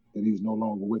he's no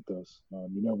longer with us. You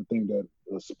never think that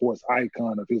a sports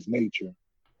icon of his nature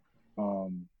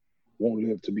won't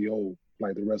live to be old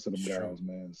like the rest of them guys,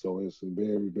 man. So it's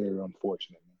very, very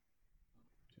unfortunate, man.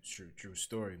 True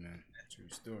story, man. True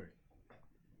story.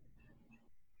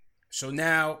 So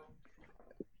now,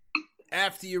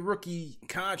 after your rookie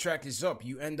contract is up,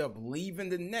 you end up leaving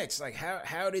the Nets. Like,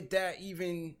 how did that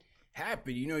even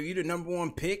happen? You know, you're the number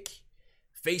one pick,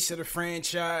 face of the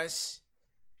franchise,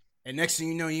 and next thing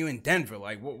you know, you in Denver.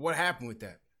 Like, what happened with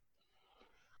that?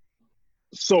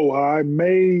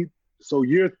 So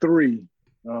year 3,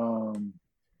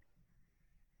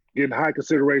 getting high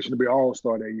consideration to be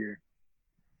All-Star that year.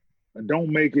 I don't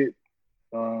make it.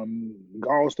 The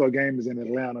All-Star game is in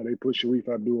Atlanta. They put Sharif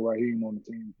Abdul-Rahim on the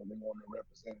team because they want to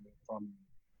represent it from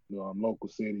the local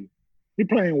city. He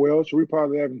playing well. Sharif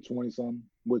probably having 20-something,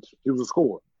 which he was a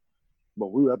scorer. But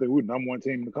I think we were the number one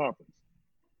team in the conference.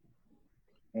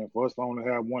 And for us to only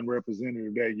have one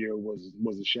representative that year was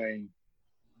a shame.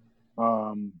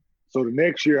 So the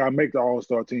next year I make the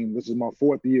All-Star team. This is my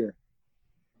 4th year.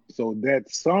 So that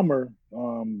summer,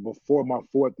 before my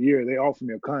 4th year, they offered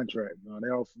me a contract. They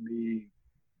offered me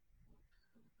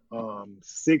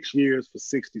 6 years for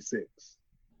 66.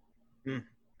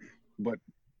 But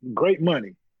great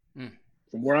money.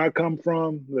 From where I come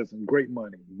from, listen, great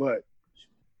money. But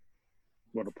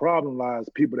Well, the problem lies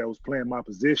people that was playing my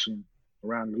position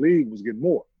around the league was getting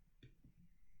more.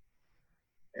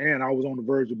 And I was on the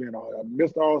verge of being I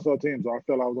missed the All-Star team, so I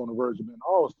felt I was on the verge of being an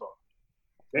All-Star.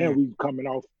 Then we coming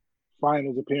off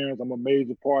finals appearance. I'm a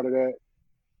major part of that.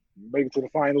 Make it to the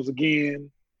finals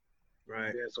again.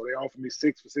 Right. Yeah, so they offered me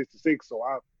 6 for 66. So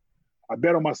I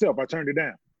bet on myself. I turned it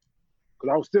down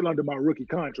because I was still under my rookie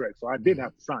contract, so I didn't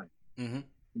have to sign. Mm-hmm.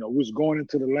 You know, we was going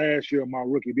into the last year of my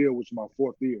rookie deal, which was my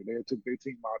 4th year. They took their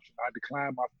team option. I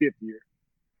declined my 5th year.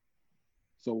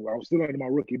 So I was still under my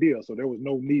rookie deal, so there was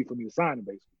no need for me to sign it,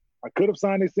 basically. I could have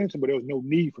signed the extension, but there was no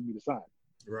need for me to sign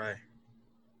it. Right.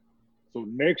 So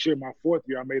next year, my 4th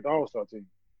year, I made the All-Star team.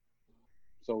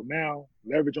 So now,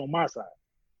 leverage on my side,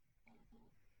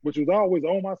 which was always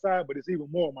on my side, but it's even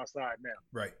more on my side now.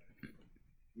 Right.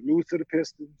 We lose to the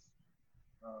Pistons,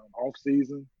 off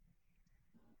season.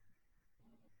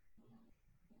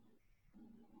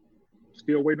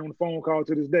 Still waiting on the phone call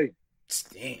to this day.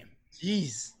 Damn.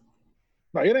 Jeez.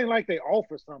 Like, it ain't like they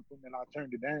offered something and I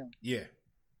turned it down. Yeah.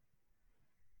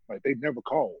 Like, they never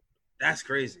called. That's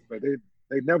crazy. Like,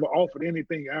 they never offered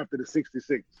anything after the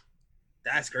 66.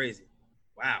 That's crazy.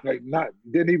 Wow. Like,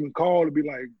 didn't even call to be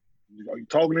like, are you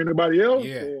talking to anybody else?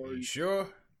 Yeah. Or You sure?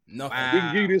 Nothing. Wow. we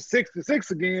can give you this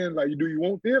 66 again. Like, do you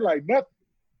want this? Like, nothing.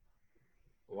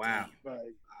 Wow. Like,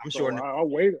 I'm so sure. I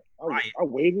waited. I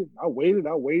waited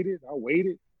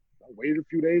a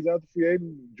few days after free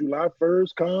agent. July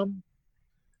 1st come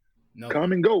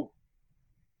and go.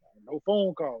 No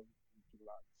phone call.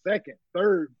 July 2nd,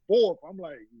 3rd, 4th. I'm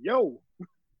like, yo.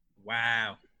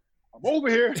 Wow. I'm over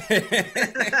here.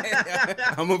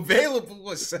 I'm available.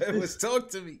 Let's talk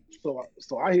to me.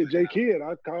 So I hit J Kidd.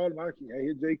 I called him. I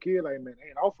hit J Kidd. Like, man, they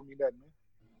ain't offering me that, man.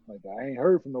 Like, I ain't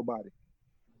heard from nobody.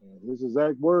 And his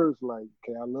exact words, like,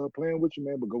 okay, I love playing with you,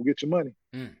 man, but go get your money.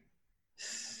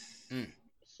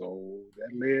 So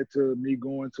that led to me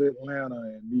going to Atlanta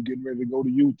and me getting ready to go to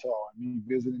Utah and me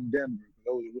visiting Denver.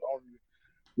 Those were the only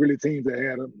really teams that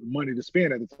had money to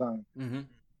spend at the time. Mm-hmm.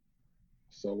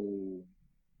 So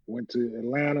went to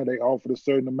Atlanta. They offered a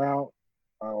certain amount.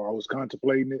 I was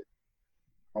contemplating it.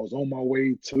 I was on my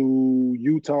way to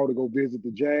Utah to go visit the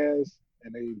Jazz,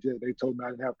 and they told me I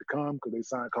didn't have to come because they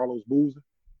signed Carlos Boozer.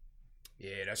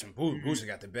 Yeah, that's when Boozer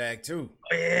got the bag too.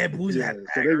 Oh, yeah, Boozer had the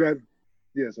bag.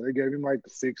 So they gave him like the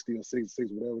 60 or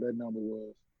 66, whatever that number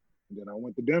was. And then I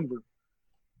went to Denver,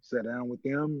 sat down with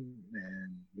them,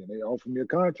 and then they offered me a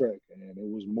contract, and it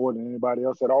was more than anybody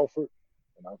else had offered,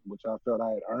 which I felt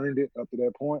I had earned it up to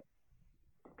that point.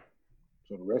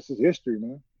 So the rest is history,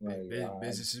 man. Like,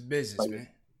 business is business, like, man.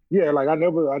 Yeah, like I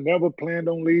never planned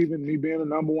on leaving. Me being the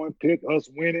number one pick, us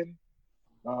winning,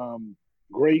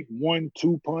 great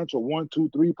 1-2 punch or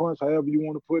 1-2-3 punch, however you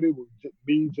want to put it, with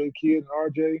me, J Kidd, and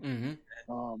RJ.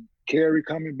 Mm-hmm. Kerry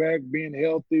coming back, being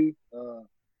healthy.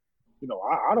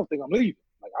 I don't think I'm leaving.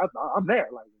 Like I'm there.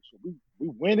 Like so we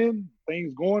winning,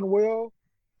 things going well.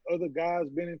 Other guys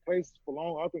been in place for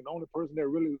long. I think the only person that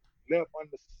really left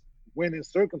under winning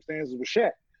circumstances was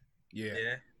Shaq.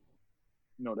 Yeah.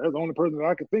 That's the only person that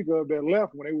I could think of that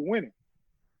left when they were winning,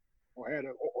 or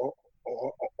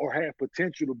had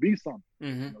potential to be something.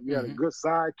 Mm-hmm. You had a good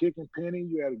side kicking Penny.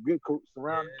 You had a good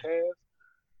surrounding cast.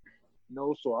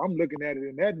 So I'm looking at it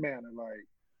in that manner. Like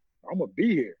I'm gonna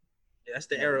be here. Yeah, that's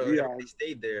the era they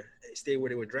stayed there. They stayed where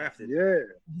they were drafted. Yeah.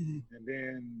 And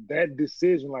then that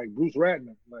decision, like Bruce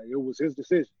Ratner, like it was his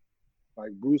decision.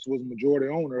 Like Bruce was majority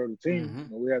owner of the team.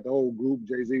 Mm-hmm. We had the whole group.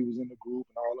 Jay-Z was in the group,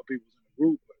 and all the people was in the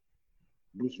group. But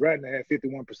Bruce Ratner had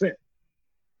 51%.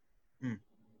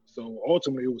 So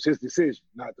ultimately, it was his decision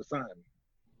not to sign me.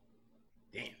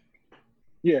 Damn.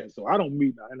 Yeah. So I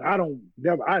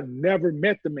never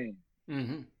met the man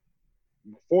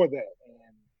before that,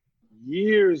 and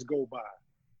years go by.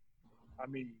 I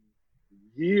mean,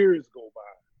 years go by.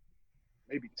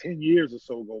 Maybe 10 years or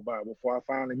so go by before I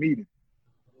finally meet him.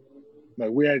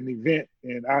 Like we had an event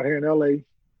out here in LA.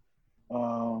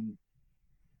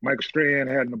 Michael Strahan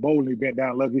had an bowling event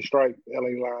down Lucky Strike,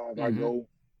 LA Live. I go,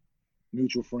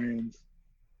 mutual friends.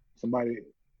 Somebody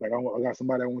like I got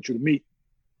somebody I want you to meet.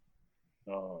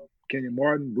 Kenyon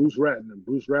Martin, Bruce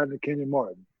Ratner, Kenyon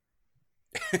Martin.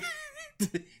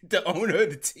 The owner of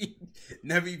the team.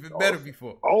 Never even met him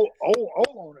before. Oh,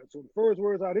 owner. So the first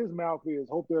words out of his mouth is,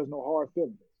 "Hope there's no hard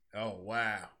feelings." Oh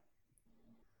wow.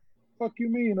 Fuck you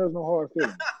mean there's no hard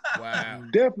feelings? Wow.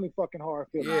 Definitely fucking hard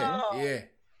feelings. Yeah, man. yeah.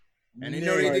 And they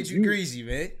know they did you greasy,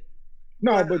 man.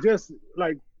 No, but just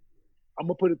like I'm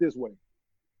gonna put it this way.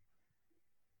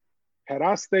 Had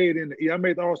I stayed I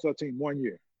made the All-Star team 1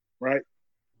 year, right?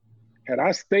 Had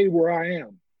I stayed where I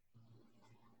am,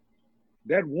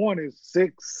 that one is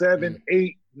 6, 7,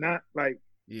 8, not like.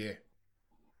 Yeah.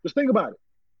 Just think about it.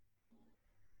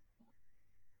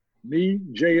 Me,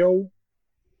 J.O.,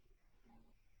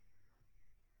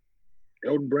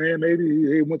 Elton Brand, maybe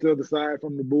he went to the other side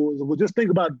from the Bulls. Well, just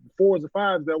think about 4s and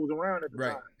 5s that was around at the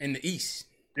time. In the East.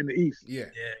 In the East. Yeah.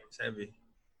 Yeah, it's heavy.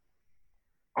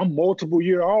 I'm multiple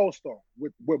year All-Star.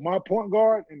 With my point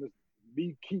guard and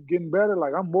me keep getting better,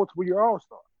 like I'm multiple year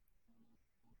All-Star.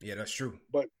 Yeah, that's true.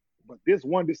 But this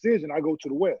one decision, I go to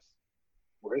the West,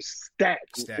 where it's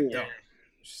stacked up.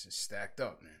 Just stacked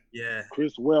up, man. Yeah.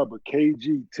 Chris Webber,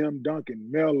 KG, Tim Duncan,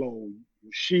 Melo,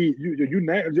 you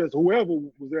name just whoever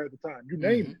was there at the time. You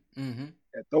name it. Mm-hmm.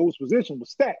 At those positions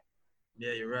was stacked.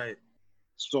 Yeah, you're right.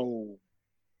 So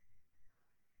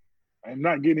I'm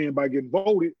not getting in by getting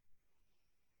voted.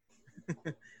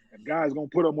 And guys gonna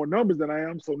put up more numbers than I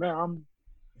am. So now I'm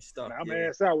stuck. I'm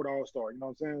ass out with All-Star. You know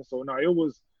what I'm saying? So no, it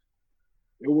was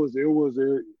with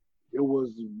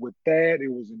that.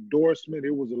 It was endorsement.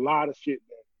 It was a lot of shit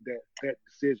that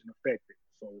decision affected.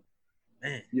 So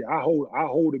man, yeah, I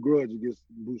hold a grudge against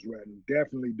Bruce Ratner.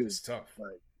 Definitely do. It's tough.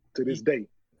 Like to this day.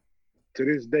 To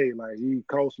this day, like he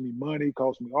cost me money,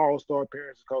 cost me All-Star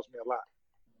appearances, cost me a lot.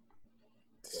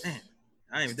 Man,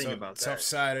 I didn't even think about that. Tough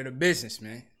side of the business,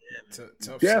 man. Yeah,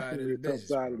 Tough Definitely side of the business.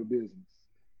 Tough side of the business.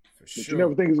 For But sure. you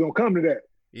never think it's gonna come to that.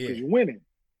 Yeah. Because you're winning.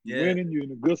 You're winning, you're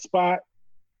in a good spot.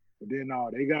 But then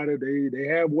they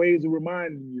have ways of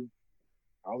reminding you.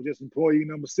 I was just employee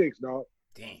number 6, dog.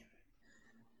 Damn.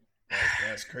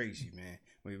 That's crazy, man.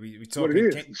 We talking What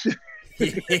it is.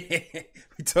 we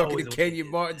talking to Kenyon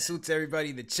Martin. Salute to everybody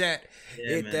in the chat.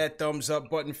 Hit that thumbs up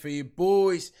button for your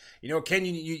boys. You know,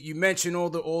 Kenyon, you mentioned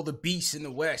all the beasts in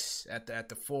the West at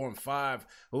the 4 and 5.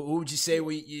 Who would you say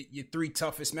were your 3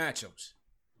 toughest matchups?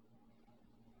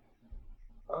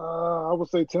 I would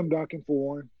say Tim Duncan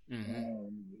for one. Mm-hmm.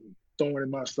 Throwing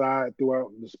in my side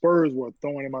throughout. The Spurs were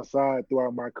throwing in my side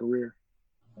throughout my career.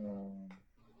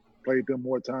 Played them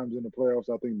more times in the playoffs,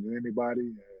 I think, than anybody,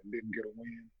 and didn't get a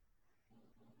win.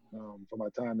 For my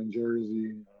time in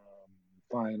Jersey,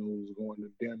 finals, going to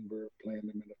Denver, playing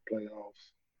them in the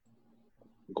playoffs,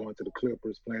 going to the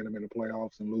Clippers, playing them in the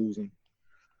playoffs and losing.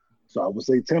 So I would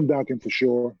say Tim Duncan for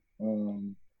sure.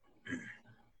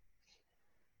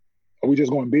 Are we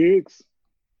just going bigs?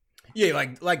 Yeah,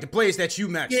 like the players that you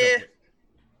matched up with.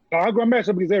 I'm going to match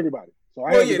up against everybody. So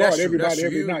I had to guard everybody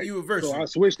every night. You were versatile. So I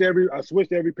switched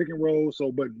every pick and roll.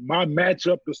 So, but my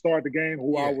matchup to start the game,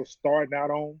 who I was starting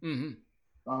out on,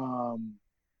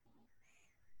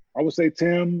 I would say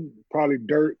Tim, probably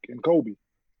Dirk, and Kobe.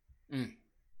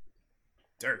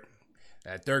 Dirk,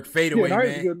 that Dirk fadeaway, man. I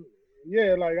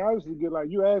used to get like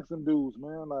you ask them dudes,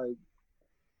 man. Like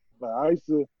I used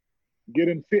to get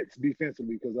in fits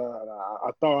defensively because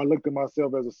I thought I looked at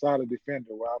myself as a solid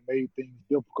defender where I made things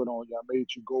difficult on you. I made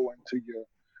you go into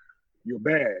your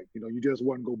bag. You know, you just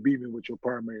wasn't go beat me with your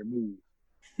primary move.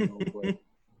 You know, but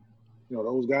you know,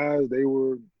 those guys, they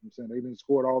didn't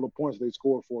score all the points they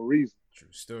scored for a reason.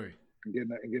 True story. And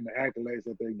getting the accolades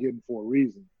that they're getting for a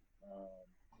reason.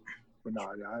 But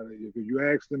if you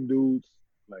ask them dudes,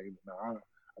 I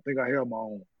think I held my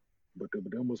own. But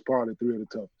them was probably 3 of the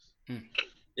toughest.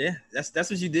 Yeah, that's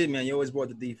what you did, man. You always brought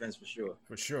the defense for sure.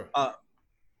 For sure.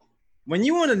 When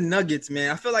you on the Nuggets,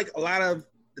 man, I feel like a lot of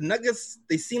the Nuggets,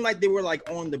 they seem like they were like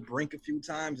on the brink a few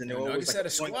times, and they were always Nuggets had a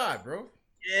squad, bro.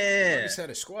 Yeah, Nuggets had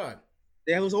a squad.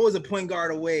 There was always a point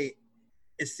guard away.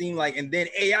 It seemed like, and then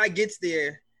AI gets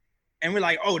there, and we're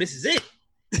like, oh, this is it.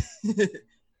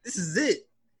 This is it.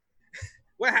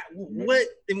 What?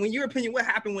 In your opinion, what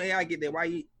happened when AI get there?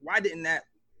 Why didn't that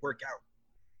work out?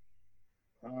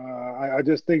 I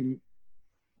just think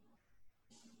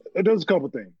it does a couple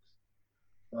things.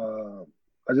 I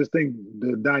just think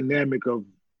the dynamic of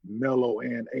Melo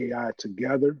and AI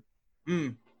together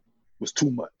was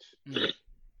too much.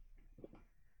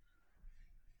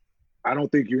 I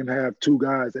don't think you can have 2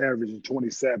 guys averaging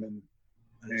 27,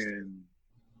 and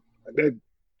that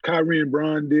Kyrie and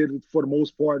Bron did for the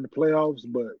most part in the playoffs,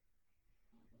 but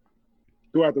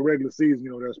throughout the regular season, you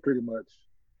know, that's pretty much.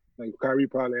 Like Kyrie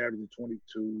probably averaging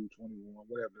 22, 21,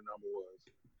 whatever the number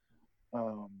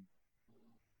was.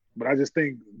 But I just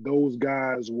think those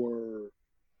guys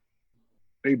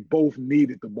they both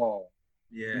needed the ball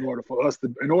in order for us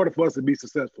to be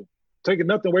successful. Taking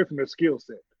nothing away from their skill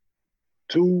set.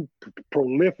 2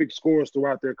 prolific scorers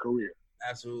throughout their career.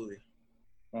 Absolutely.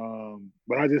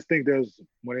 But I just think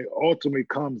when it ultimately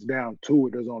comes down to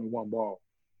it, there's only one ball.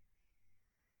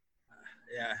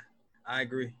 Yeah, I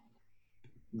agree.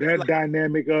 That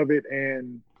dynamic of it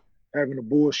and having a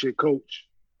bullshit coach.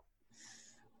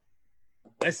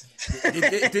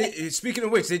 Speaking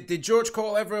of which, did George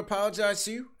Cole ever apologize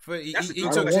to you for he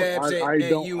took jabs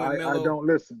at you and Melo? I don't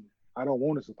listen. I don't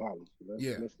want his apology.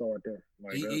 Let's start there.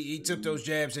 Like he took those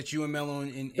jabs at you and Melo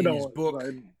in his book.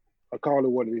 Like, I call it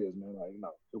what it is, man. Like,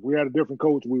 no, if we had a different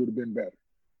coach, we would have been better.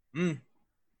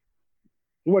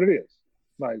 What it is.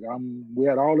 Like we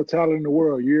had all the talent in the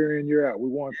world year in, year out. We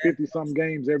won 50-something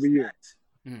games every year.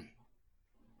 I'm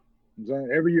saying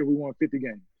every year we won 50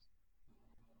 games.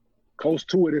 Close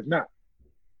to it, if not.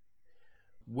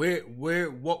 What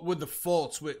were the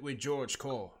faults with George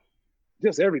Cole?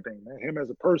 Just everything, man. Him as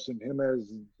a person, him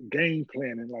as game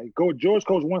planning. Like George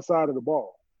Cole's one side of the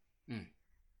ball.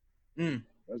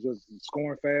 That's just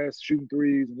scoring fast, shooting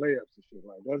threes and layups and shit.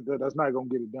 Like that's not gonna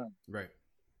get it done. Right.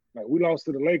 Like we lost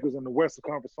to the Lakers in the Western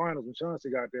Conference Finals when Chauncey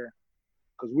got there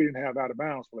because we didn't have out of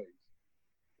bounds plays.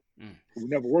 We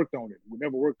never worked on it. We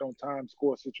never worked on time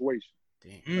score situation.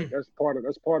 Like, that's part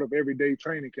of everyday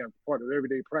training camp, part of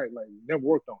everyday practice. Like we never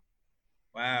worked on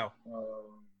it. Wow.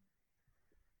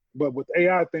 But with the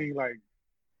AI thing, like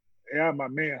AI, my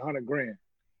man, 100 grand.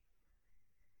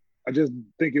 I just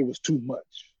think it was too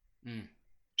much.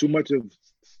 Too much of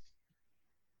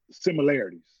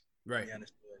similarities. Right.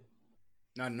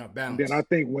 Not enough balance. And then I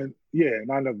think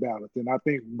not enough balance. And I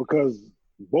think because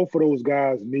both of those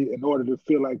guys need, in order to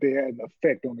feel like they had an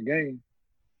effect on the game,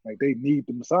 like they need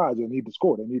the massage, they need to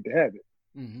score, they need to have it.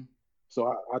 So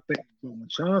I think when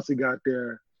Chauncey got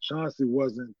there, Chauncey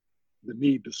wasn't the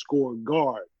need to score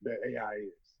guard that AI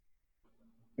is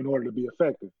in order to be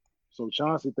effective. So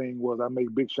Chauncey thing was I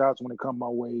make big shots when they come my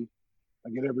way. I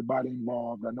get everybody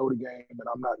involved. I know the game, and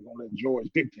I'm not going to let George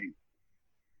dictate.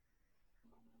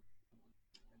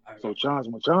 So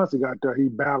when Chauncey got there, he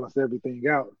balanced everything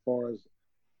out as far as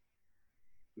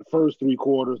the first three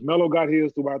quarters. Melo got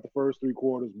his throughout the first three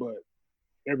quarters, but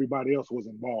everybody else was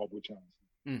involved with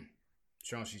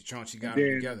Chauncey. Chauncey got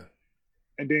them together.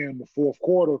 And then the fourth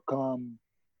quarter come,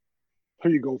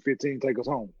 here you go, 15, take us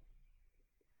home.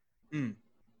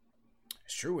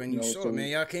 It's true, and you saw, man,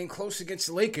 y'all came close against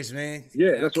the Lakers, man.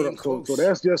 Yeah, that's what I'm saying. So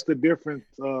that's just the difference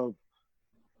of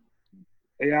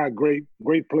AI, great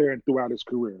player throughout his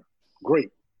career.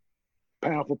 Great.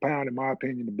 Pound for pound, in my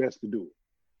opinion, the best to do it.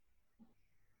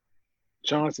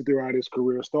 Chauncey throughout his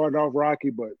career started off rocky,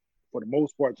 but for the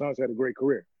most part, Chauncey had a great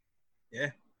career.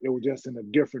 Yeah. It was just in a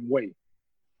different way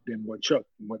than what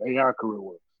AI career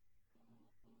was.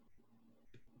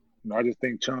 I just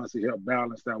think Chauncey helped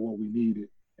balance out what we needed.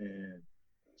 And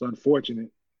it's unfortunate.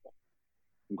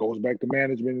 It goes back to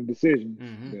management and decisions.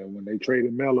 When they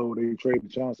traded Melo, they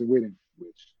traded Chauncey with him,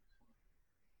 which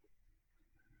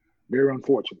very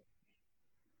unfortunate.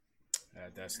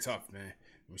 That's tough, man.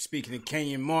 We're speaking of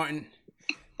Kenyon Martin,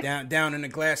 down in a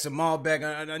glass of Malbec.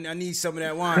 I need some of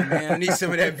that wine, man. I need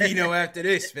some of that vino after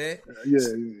this, man.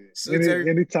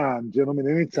 Anytime, gentlemen,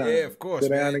 anytime. Yeah, of course,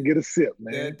 sit down and get a sip,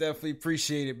 man. Yeah, definitely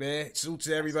appreciate it, man. Salute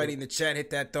to everybody in the chat. Hit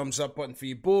that thumbs up button for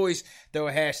your boys. Throw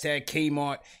a hashtag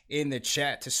Kmart in the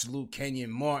chat to salute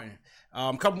Kenyon Martin.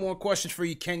 A couple more questions for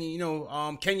you,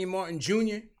 Kenyon. Kenyon Martin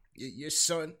Jr., your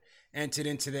son, entered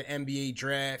into the NBA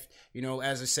draft.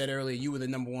 As I said earlier, you were the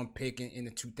number one pick in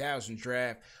the 2000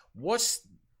 draft. What's,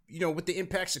 with the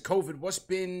impacts of COVID, what's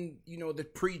been, the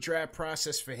pre-draft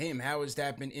process for him? How has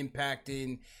that been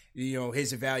impacting,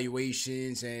 his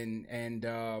evaluations and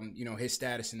his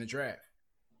status in the draft?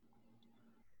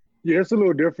 Yeah, it's a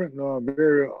little different,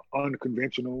 very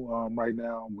unconventional right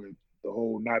now with the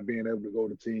whole not being able to go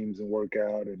to teams and work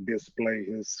out and display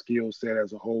his skill set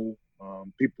as a whole.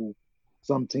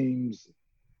 Some teams,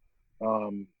 a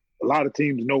lot of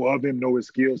teams know of him, know his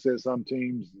skill set. Some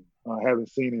teams haven't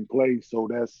seen him play, so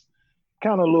that's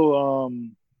kind of a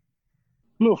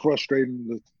little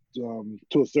frustrating to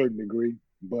a certain degree.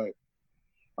 But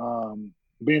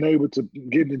being able to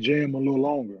get in the gym a little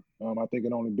longer, I think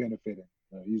it only benefited him.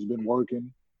 He's been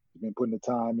working, he's been putting the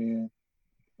time in.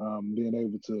 Being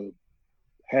able to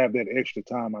have that extra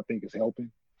time, I think, is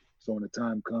helping. So when the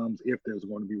time comes, if there's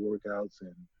going to be workouts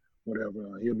and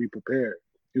whatever, he'll be prepared.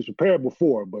 He was prepared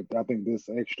before, but I think this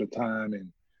extra time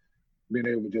and being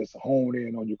able to just hone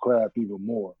in on your craft even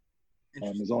more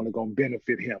is only going to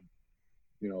benefit him.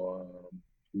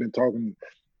 Been talking,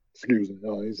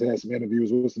 he's had some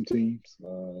interviews with some teams,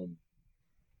 a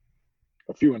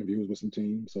few interviews with some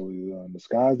teams. So the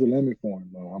sky's the limit for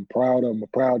him. I'm proud of him. I'm a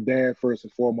proud dad first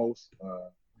and foremost.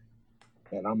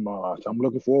 And I'm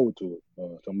looking forward to it.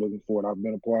 So I'm looking forward. I've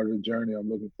been a part of the journey. I'm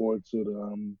looking forward to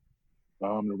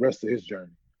the rest of his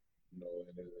journey.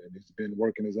 And he's been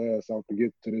working his ass off to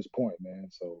get to this point, man.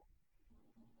 So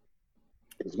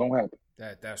it's gonna happen.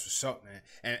 That's what's up, man.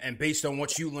 And based on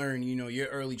what you learned, you know, your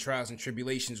early trials and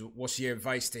tribulations, what's your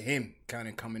advice to him kind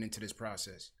of coming into this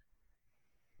process?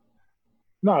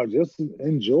 No, just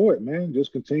enjoy it, man.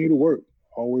 Just continue to work.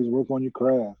 Always work on your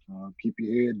craft. Keep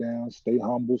your head down. Stay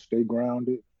humble. Stay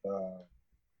grounded.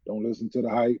 Don't listen to the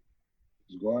hype.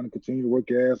 Just go out and continue to work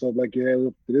your ass off like you have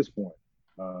up to this point.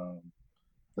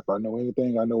 If I know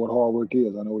anything, I know what hard work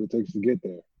is. I know what it takes to get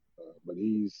there. But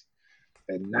he's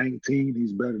at 19,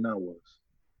 he's better than I was.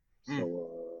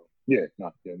 So, that's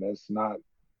not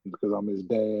because I'm his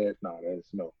dad.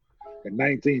 No. At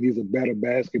 19, he's a better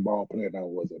basketball player than I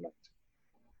was at 19.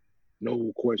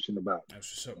 No question about it.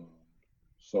 That's what's up.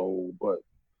 So, but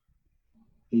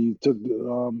he took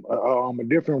a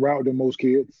different route than most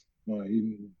kids.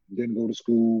 He didn't go to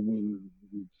school when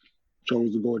he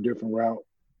chose to go a different route,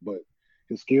 but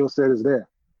his skill set is there.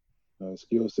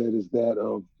 Skill set is that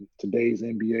of today's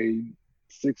NBA,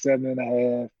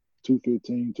 6'7.5",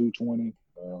 215, 220,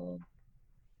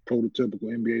 prototypical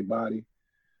NBA body.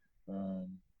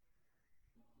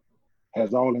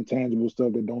 Has all intangible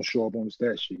stuff that don't show up on the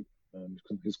stat sheet.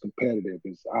 He's competitive.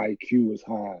 His IQ is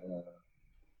high.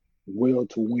 Will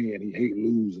to win. He hate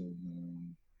losing.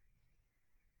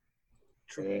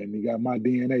 And he got my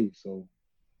DNA. So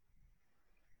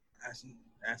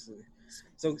absolutely.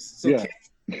 So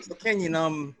Kenyon,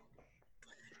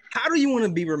 how do you want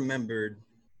to be remembered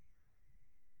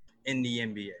in the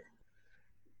NBA?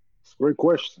 It's a great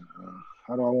question.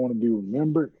 How do I want to be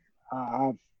remembered?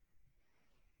 I've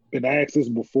been asked this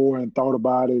before and thought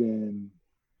about it, and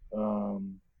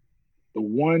the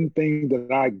one thing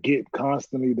that I get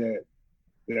constantly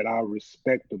that I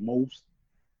respect the most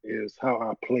is how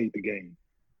I played the game.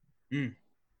 You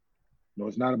know,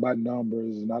 it's not about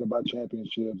numbers, it's not about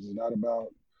championships, it's not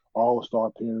about all-star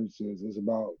appearances. It's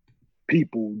about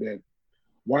people that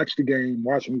watch the game,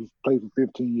 watch me play for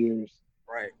 15 years.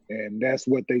 Right. And that's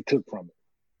what they took from it.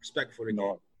 Respect for the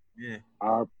game. Yeah.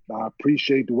 I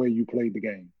appreciate the way you played the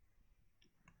game.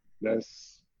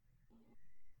 That's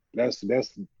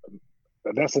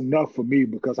enough for me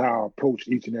because how I approached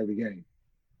each and every game.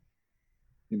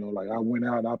 You know, like I went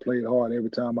out and I played hard every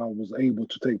time I was able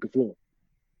to take the floor.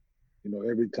 You know,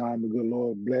 every time the good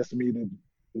Lord blessed me the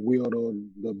will or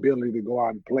the ability to go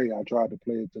out and play, I tried to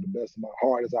play it to the best of my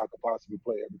heart as I could possibly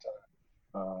play every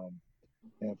time.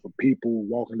 And for people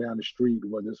walking down the street,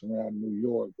 whether it's around New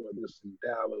York, whether it's in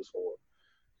Dallas or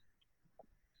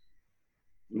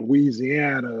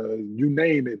Louisiana, you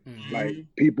name it, like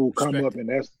people come up and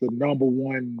that's the number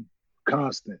one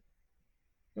constant.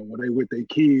 And when they with their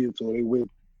kids or they with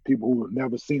people who have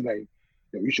never seen, like,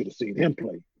 you should have seen him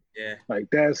play. Yeah. Like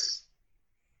that's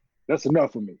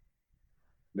enough for me.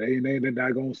 They're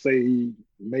not gonna say he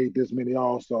made this many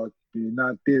All-Stars. You're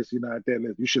not this, you're not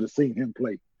that. You should have seen him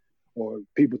play. Or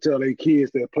people tell their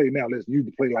kids that play now, listen, you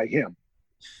to play like him.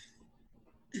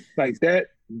 Like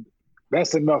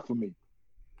that's enough for me.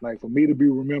 Like for me to be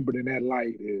remembered in that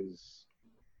light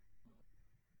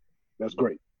that's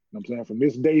great. You know what I'm saying? From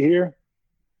this day here,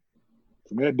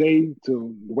 from that day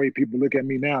to the way people look at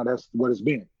me now, that's what it's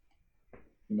been.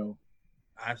 You know?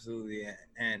 Absolutely.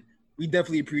 And we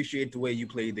definitely appreciate the way you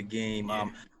played the game.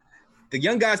 The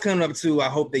young guys coming up too, I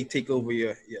hope they take over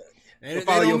your they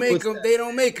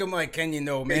don't make them like Kenyon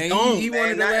though, man. He one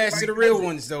of the last of the real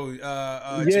ones though. And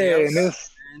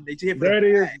that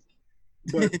is.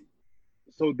 But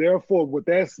so therefore, with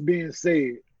that being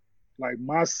said, like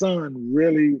my son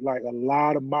really, like a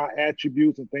lot of my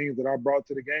attributes and things that I brought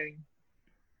to the game,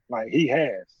 like he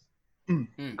has.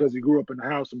 Because he grew up in the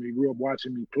house and he grew up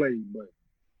watching me play, but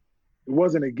it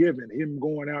wasn't a given. Him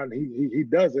going out and he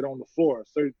does it on the floor.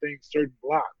 Certain things, certain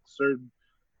blocks, certain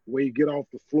way he get off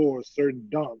the floor, certain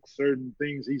dunks, certain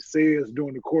things he says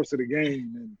during the course of the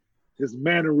game, and his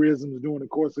mannerisms during the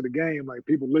course of the game. Like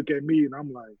people look at me and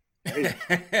I'm like, hey.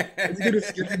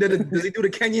 Does he do the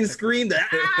Kenyon scream?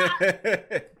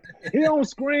 He don't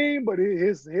scream, but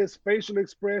his facial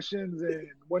expressions, and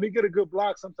when he get a good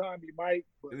block, sometimes he might.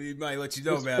 He might let you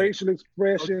know his about facial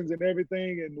expressions and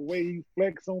everything, and the way he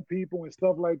flex on people and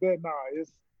stuff like that. Nah,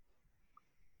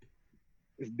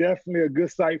 it's definitely a good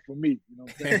sight for me. You know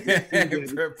what I'm saying?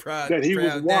 that he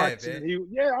was watching.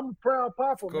 I'm a proud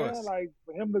papa, man. Like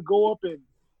for him to go up and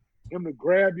him to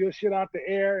grab your shit out the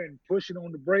air and push it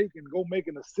on the break and go make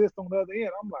an assist on the other end.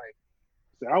 I'm like,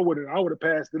 I would have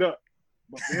passed it up.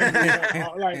 But for him,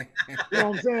 like, you know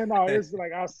what I'm saying? No, it's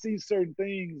like I see certain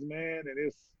things, man, and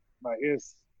it's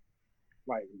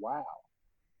like wow.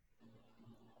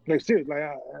 Like seriously, like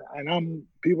I'm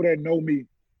people that know me.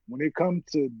 When it comes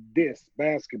to this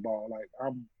basketball, like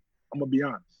I'm gonna be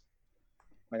honest.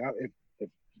 Like if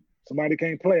somebody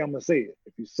can't play, I'm gonna say it.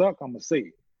 If you suck, I'm gonna say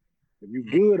it. If you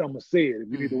good, I'm gonna say it.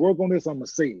 If you need to work on this, I'm gonna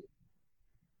say it.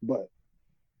 But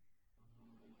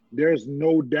there's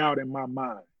no doubt in my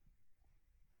mind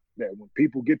that when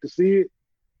people get to see it,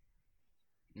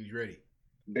 he's ready.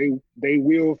 They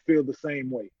will feel the same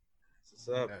way. That's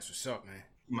what's up. That's what's up, man.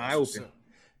 My open.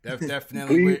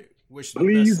 Definitely.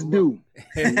 Please do.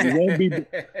 You won't be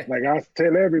like I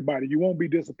tell everybody. You won't be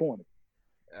disappointed.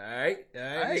 All right.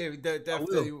 Yeah,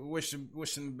 definitely wish them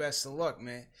the best of luck,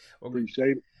 man.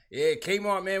 Appreciate it. Yeah,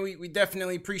 Kmart, man, we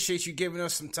definitely appreciate you giving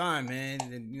us some time, man,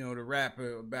 and to rap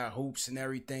about hoops and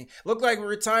everything. Look like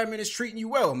retirement is treating you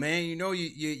well, man.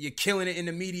 You're killing it in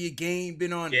the media game.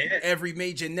 Been on every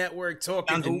major network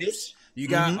talking hoops. You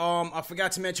got I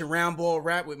forgot to mention Round Ball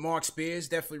Rap with Mark Spears.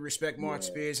 Definitely respect Mark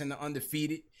Spears and the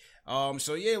Undefeated.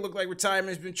 So it looked like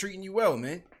retirement's been treating you well,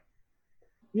 man.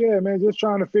 Yeah, man, just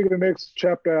trying to figure the next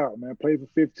chapter out, man. Played for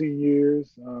 15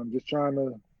 years. Just trying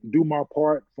to do my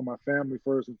part for my family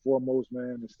first and foremost,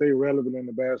 man, and stay relevant in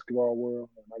the basketball world.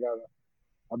 And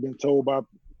I've been told by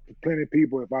plenty of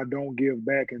people, if I don't give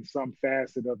back in some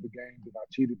facet of the game, that I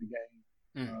cheated the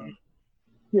game.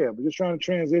 But just trying to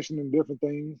transition in different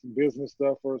things, business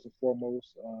stuff first and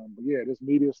foremost. This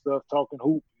media stuff, talking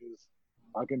hoop,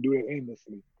 I can do it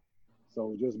aimlessly.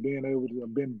 So just being able to,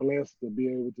 I've been blessed to be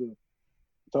able to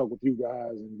talk with you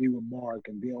guys and be with Mark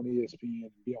and be on ESPN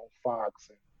and be on Fox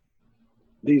and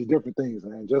these different things,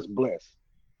 man. Just blessed.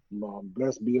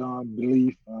 Blessed beyond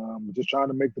belief. Just trying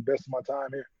to make the best of my time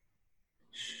here.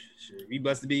 Sure. We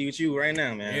blessed to be with you right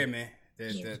now, man. Yeah, man.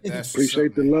 That's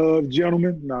appreciate the love,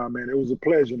 gentlemen. Nah, man, it was a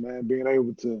pleasure, man, being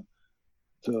able to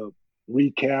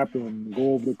recap and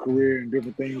go over the career and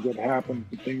different things that happened,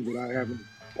 the things that I haven't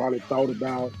probably thought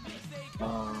about.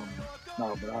 I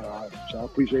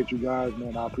appreciate you guys,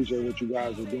 man. I appreciate what you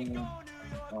guys are doing.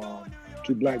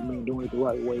 Two black men doing it the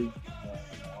right way.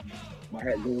 My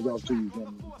hat goes off to you,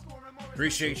 gentlemen.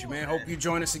 Appreciate you, man. Hope you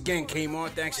join us again,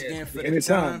 Kmart. Thanks again for the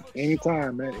time.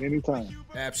 Anytime, man. Anytime.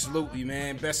 Absolutely,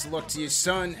 man. Best of luck to your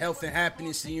son. Health and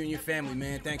happiness to you and your family,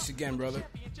 man. Thanks again, brother.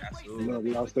 Absolutely. Love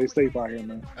you. I'll stay safe out here,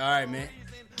 man. All right, man.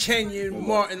 Kenyon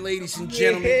Martin, ladies and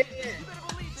gentlemen.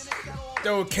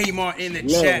 Throw Kmart in the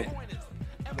chat.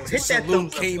 Hit that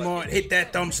thumbs up Kmart. button. Hit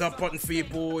that thumbs up button for your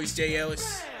boys, Jay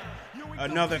Ellis.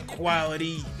 Another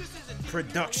quality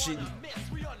production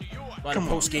by the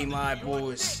Post Game Live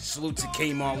boys. Salute to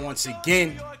Kmart once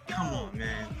again. Come on,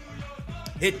 man.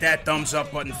 Hit that thumbs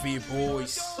up button for your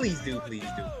boys. Please do.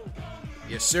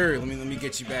 Yes, sir. Let me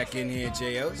get you back in here,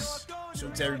 Jay Ellis.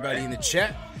 Salute to everybody in the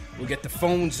chat. We'll get the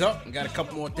phones up. We got a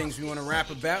couple more things we want to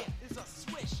rap about.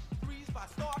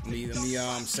 Let me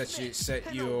set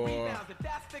your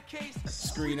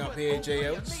screen up here, Jay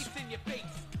Ellis.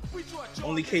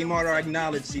 Only Kmart I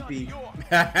acknowledge, CP.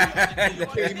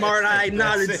 Kmart I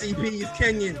acknowledge, CP is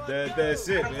Kenyon. That's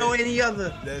it, man. I don't know any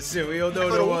other. That's it. We don't know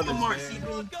no others, man.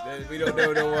 We don't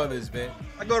know no others, man.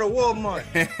 I go to Walmart.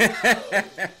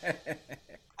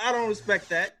 I don't respect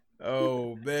that.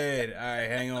 Oh, man. All right,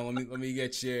 hang on. Let me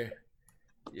get your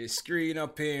screen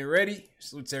up here. Ready?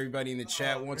 Salute to everybody in the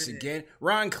chat once again.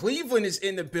 Ron Cleveland is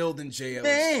in the building, JL.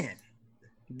 Man.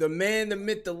 The man, the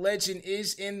myth, the legend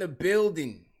is in the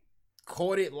building.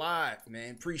 Caught it live,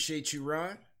 man. Appreciate you,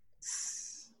 Ron.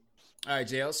 All right,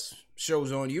 JLs.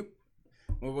 Show's on you.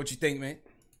 What you think, man?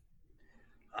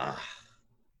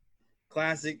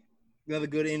 Classic. Another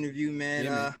good interview, man.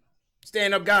 Yeah, man.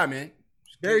 Stand-up guy, man.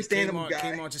 Very stand-up guy.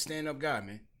 Came on to stand-up guy,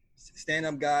 man.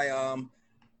 Stand-up guy.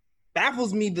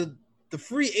 Baffles me the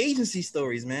free agency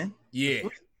stories, man. Yeah.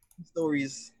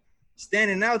 Stories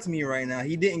standing out to me right now.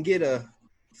 He didn't even get a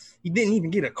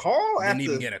call. Didn't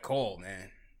even get a call, man.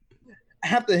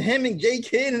 After him and J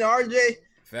Kidd and RJ.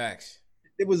 Facts.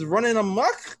 It was running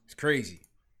amok. It's crazy.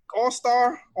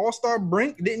 All-star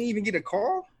Brink didn't even get a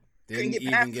call. Didn't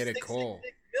even get a call. $6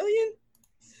 million?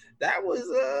 That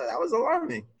was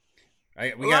alarming.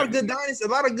 A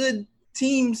lot of good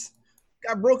teams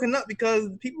got broken up because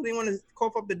people didn't want to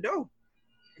cough up the dough.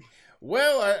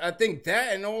 Well, I think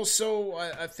that, and also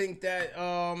I think that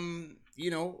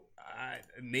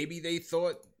maybe they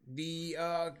thought the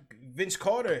Vince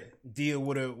Carter deal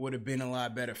would have been a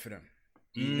lot better for them.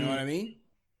 You know what I mean?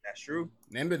 That's true.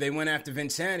 Remember, they went after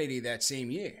Vinsanity that same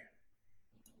year.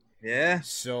 Yeah.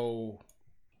 So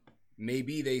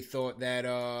maybe they thought that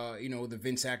the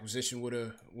Vince acquisition would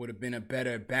have been a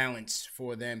better balance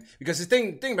for them, because the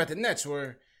thing about the Nets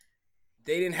were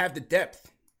they didn't have the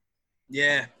depth.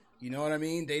 Yeah. You know what I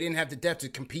mean? They didn't have the depth to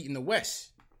compete in the West.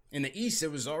 In the East,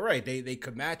 it was all right. They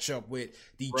could match up with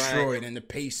Detroit and the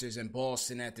Pacers and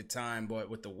Boston at the time, but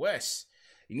with the West,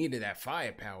 you needed that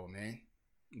firepower, man.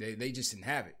 They just didn't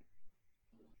have it.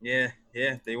 Yeah.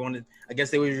 They wanted. I guess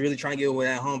they were really trying to get over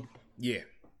that hump. Yeah.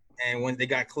 And when they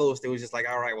got close, they was just like,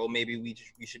 all right, well, maybe we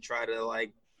should try to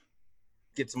like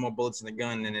get some more bullets in the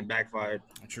gun, and it backfired.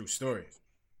 True story.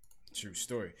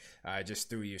 I just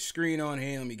threw your screen on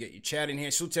here. Let me get your chat in here.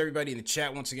 Salute to everybody in the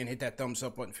chat. Once again, hit that thumbs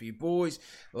up button for you boys.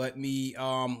 Let me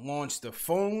launch the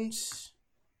phones.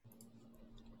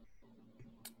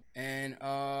 And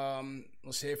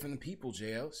let's hear from the people,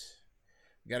 JLs.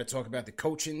 We got to talk about the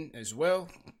coaching as well.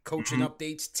 Coaching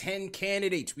updates. 10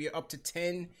 candidates. We are up to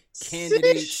 10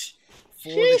 candidates for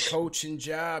the coaching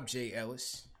job, Jay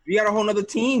Ellis. We got a whole nother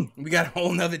team. We got a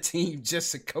whole nother team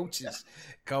just the coaches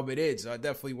coming in. So I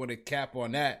definitely want to cap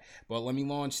on that. But let me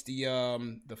launch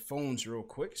the phones real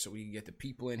quick so we can get the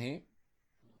people in here.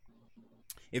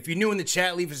 If you're new in the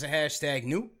chat, leave us a hashtag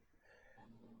new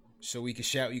so we can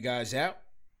shout you guys out.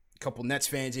 A couple Nets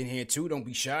fans in here too. Don't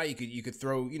be shy. You could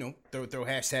throw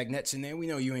hashtag Nets in there. We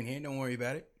know you in here. Don't worry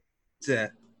about it. Yeah.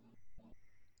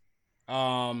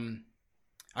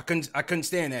 I couldn't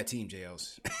stand that team,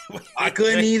 JLs. I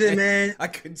couldn't either, man. I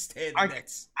couldn't stand the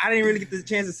Nets. I didn't really get the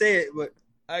chance to say it, but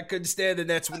I couldn't stand the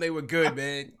Nets when they were good,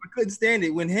 man. I couldn't stand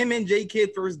it. When him and J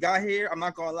Kidd first got here, I'm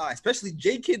not gonna lie. Especially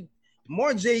J Kidd,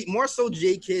 more so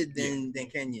J Kidd than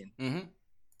Kenyon. Mm-hmm.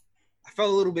 I felt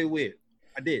a little bit weird.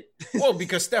 I did. Well,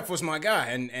 because Steph was my guy,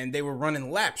 and they were running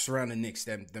laps around the Knicks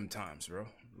them times, bro.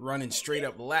 Running straight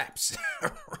up laps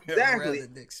exactly.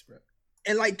 around the Knicks, bro.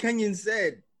 And like Kenyon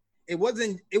said, it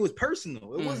was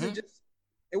personal.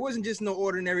 It wasn't just no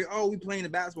ordinary, we playing a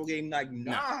basketball game. Like,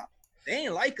 nah, they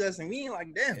ain't like us and we ain't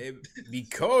like them.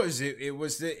 Because it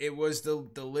was the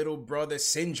little brother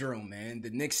syndrome, man. The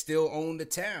Knicks still own the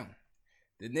town.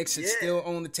 The Knicks still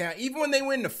own the town. Even when they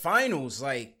win the finals,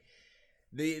 like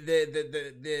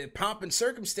the pomp and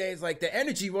circumstance, like the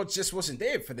energy just wasn't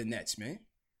there for the Nets, man.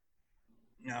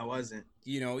 No, it wasn't.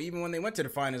 Even when they went to the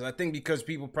finals, I think because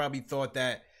people probably thought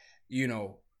that, they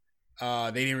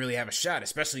didn't really have a shot,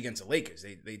 especially against the Lakers.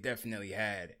 They definitely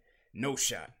had no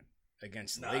shot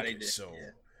against the Lakers. So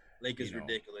Lakers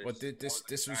ridiculous. But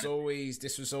this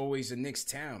was always a Knicks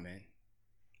town, man.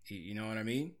 You know what I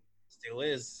mean? Still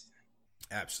is.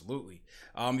 Absolutely.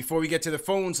 Before we get to the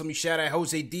phones, let me shout out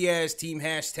Jose Diaz, team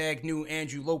hashtag new.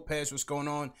 Andrew Lopez, what's going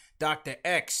on? Dr.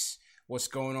 X, what's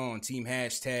going on? Team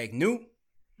hashtag new.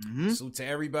 Mm-hmm. Salute to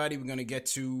everybody. We're gonna get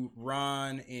to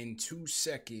Ron in 2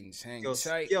 seconds. Hang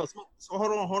tight. So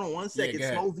hold on 1 second.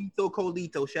 Yeah, Smo Vito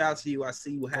Colito, shout out to you. I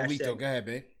see you. Colito, go ahead,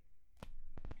 babe.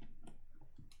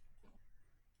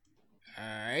 All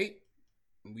right.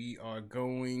 We are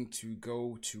going to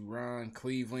go to Ron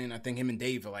Cleveland. I think him and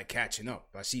Dave are like catching up.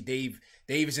 I see Dave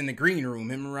is in the green room.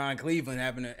 Him and Ron Cleveland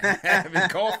having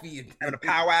coffee. Having a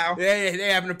powwow. Yeah,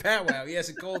 they're having a powwow. He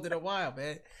hasn't called in a while,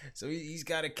 man. So he's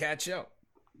got to catch up.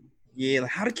 Yeah,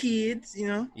 like how the kids,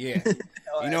 Yeah.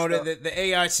 the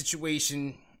AI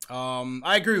situation,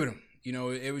 I agree with him.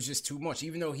 It was just too much.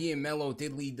 Even though he and Melo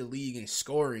did lead the league in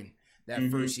scoring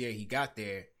that first year he got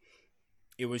there,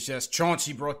 it was just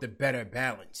Chauncey brought the better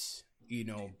balance.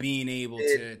 Being able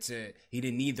to he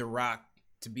didn't need the rock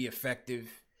to be effective,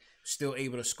 still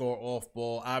able to score off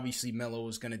ball. Obviously, Melo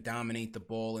was going to dominate the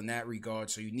ball in that regard,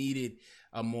 so you needed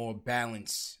a more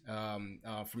balance from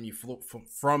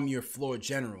your floor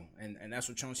general, and that's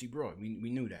what Chauncey brought. We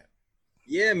knew that.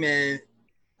 Yeah, man.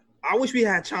 I wish we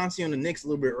had Chauncey on the Knicks a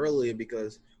little bit earlier,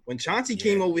 because when Chauncey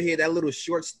came over here, that little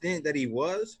short stint that he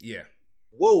was,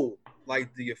 whoa,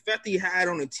 like the effect he had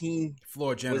on the team,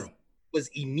 floor general, was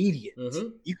immediate. Mm-hmm.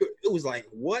 It was like,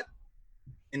 what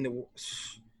in the?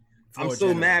 I'm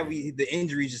so mad the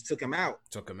injury just took him out.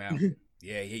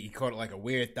 Yeah, he caught like a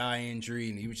weird thigh injury,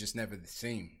 and he was just never the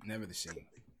same.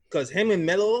 Because him and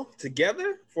Melo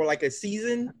together for like a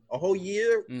season, a whole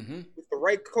year, with the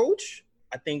right coach,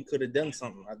 I think could have done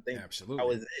something. I think absolutely that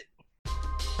was it.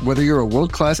 Whether you're a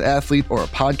world-class athlete or a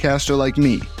podcaster like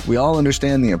me, we all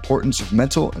understand the importance of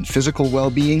mental and physical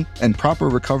well-being and proper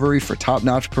recovery for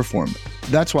top-notch performance.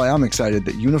 That's why I'm excited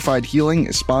that Unified Healing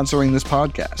is sponsoring this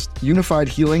podcast. Unified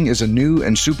Healing is a new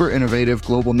and super innovative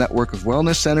global network of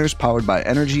wellness centers powered by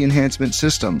Energy Enhancement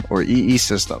System, or EE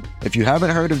System. If you haven't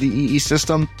heard of the EE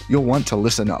System, you'll want to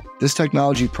listen up. This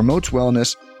technology promotes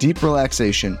wellness, deep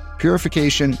relaxation,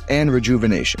 purification, and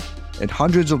rejuvenation. In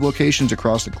hundreds of locations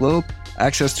across the globe,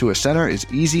 access to a center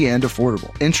is easy and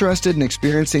affordable. Interested in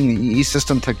experiencing the EE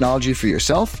System technology for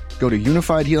yourself? Go to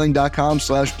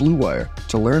unifiedhealing.com/bluewire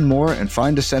to learn more and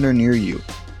find a center near you.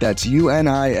 That's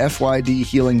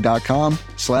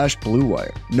unifydhealing.com/Blue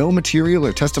Wire. No material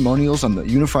or testimonials on the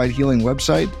Unified Healing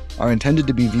website are intended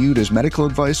to be viewed as medical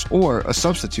advice or a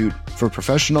substitute for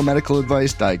professional medical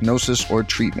advice, diagnosis, or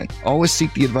treatment. Always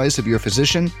seek the advice of your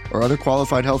physician or other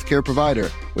qualified healthcare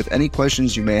provider with any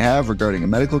questions you may have regarding a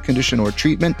medical condition or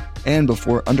treatment and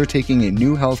before undertaking a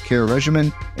new healthcare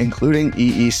regimen, including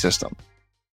EE system.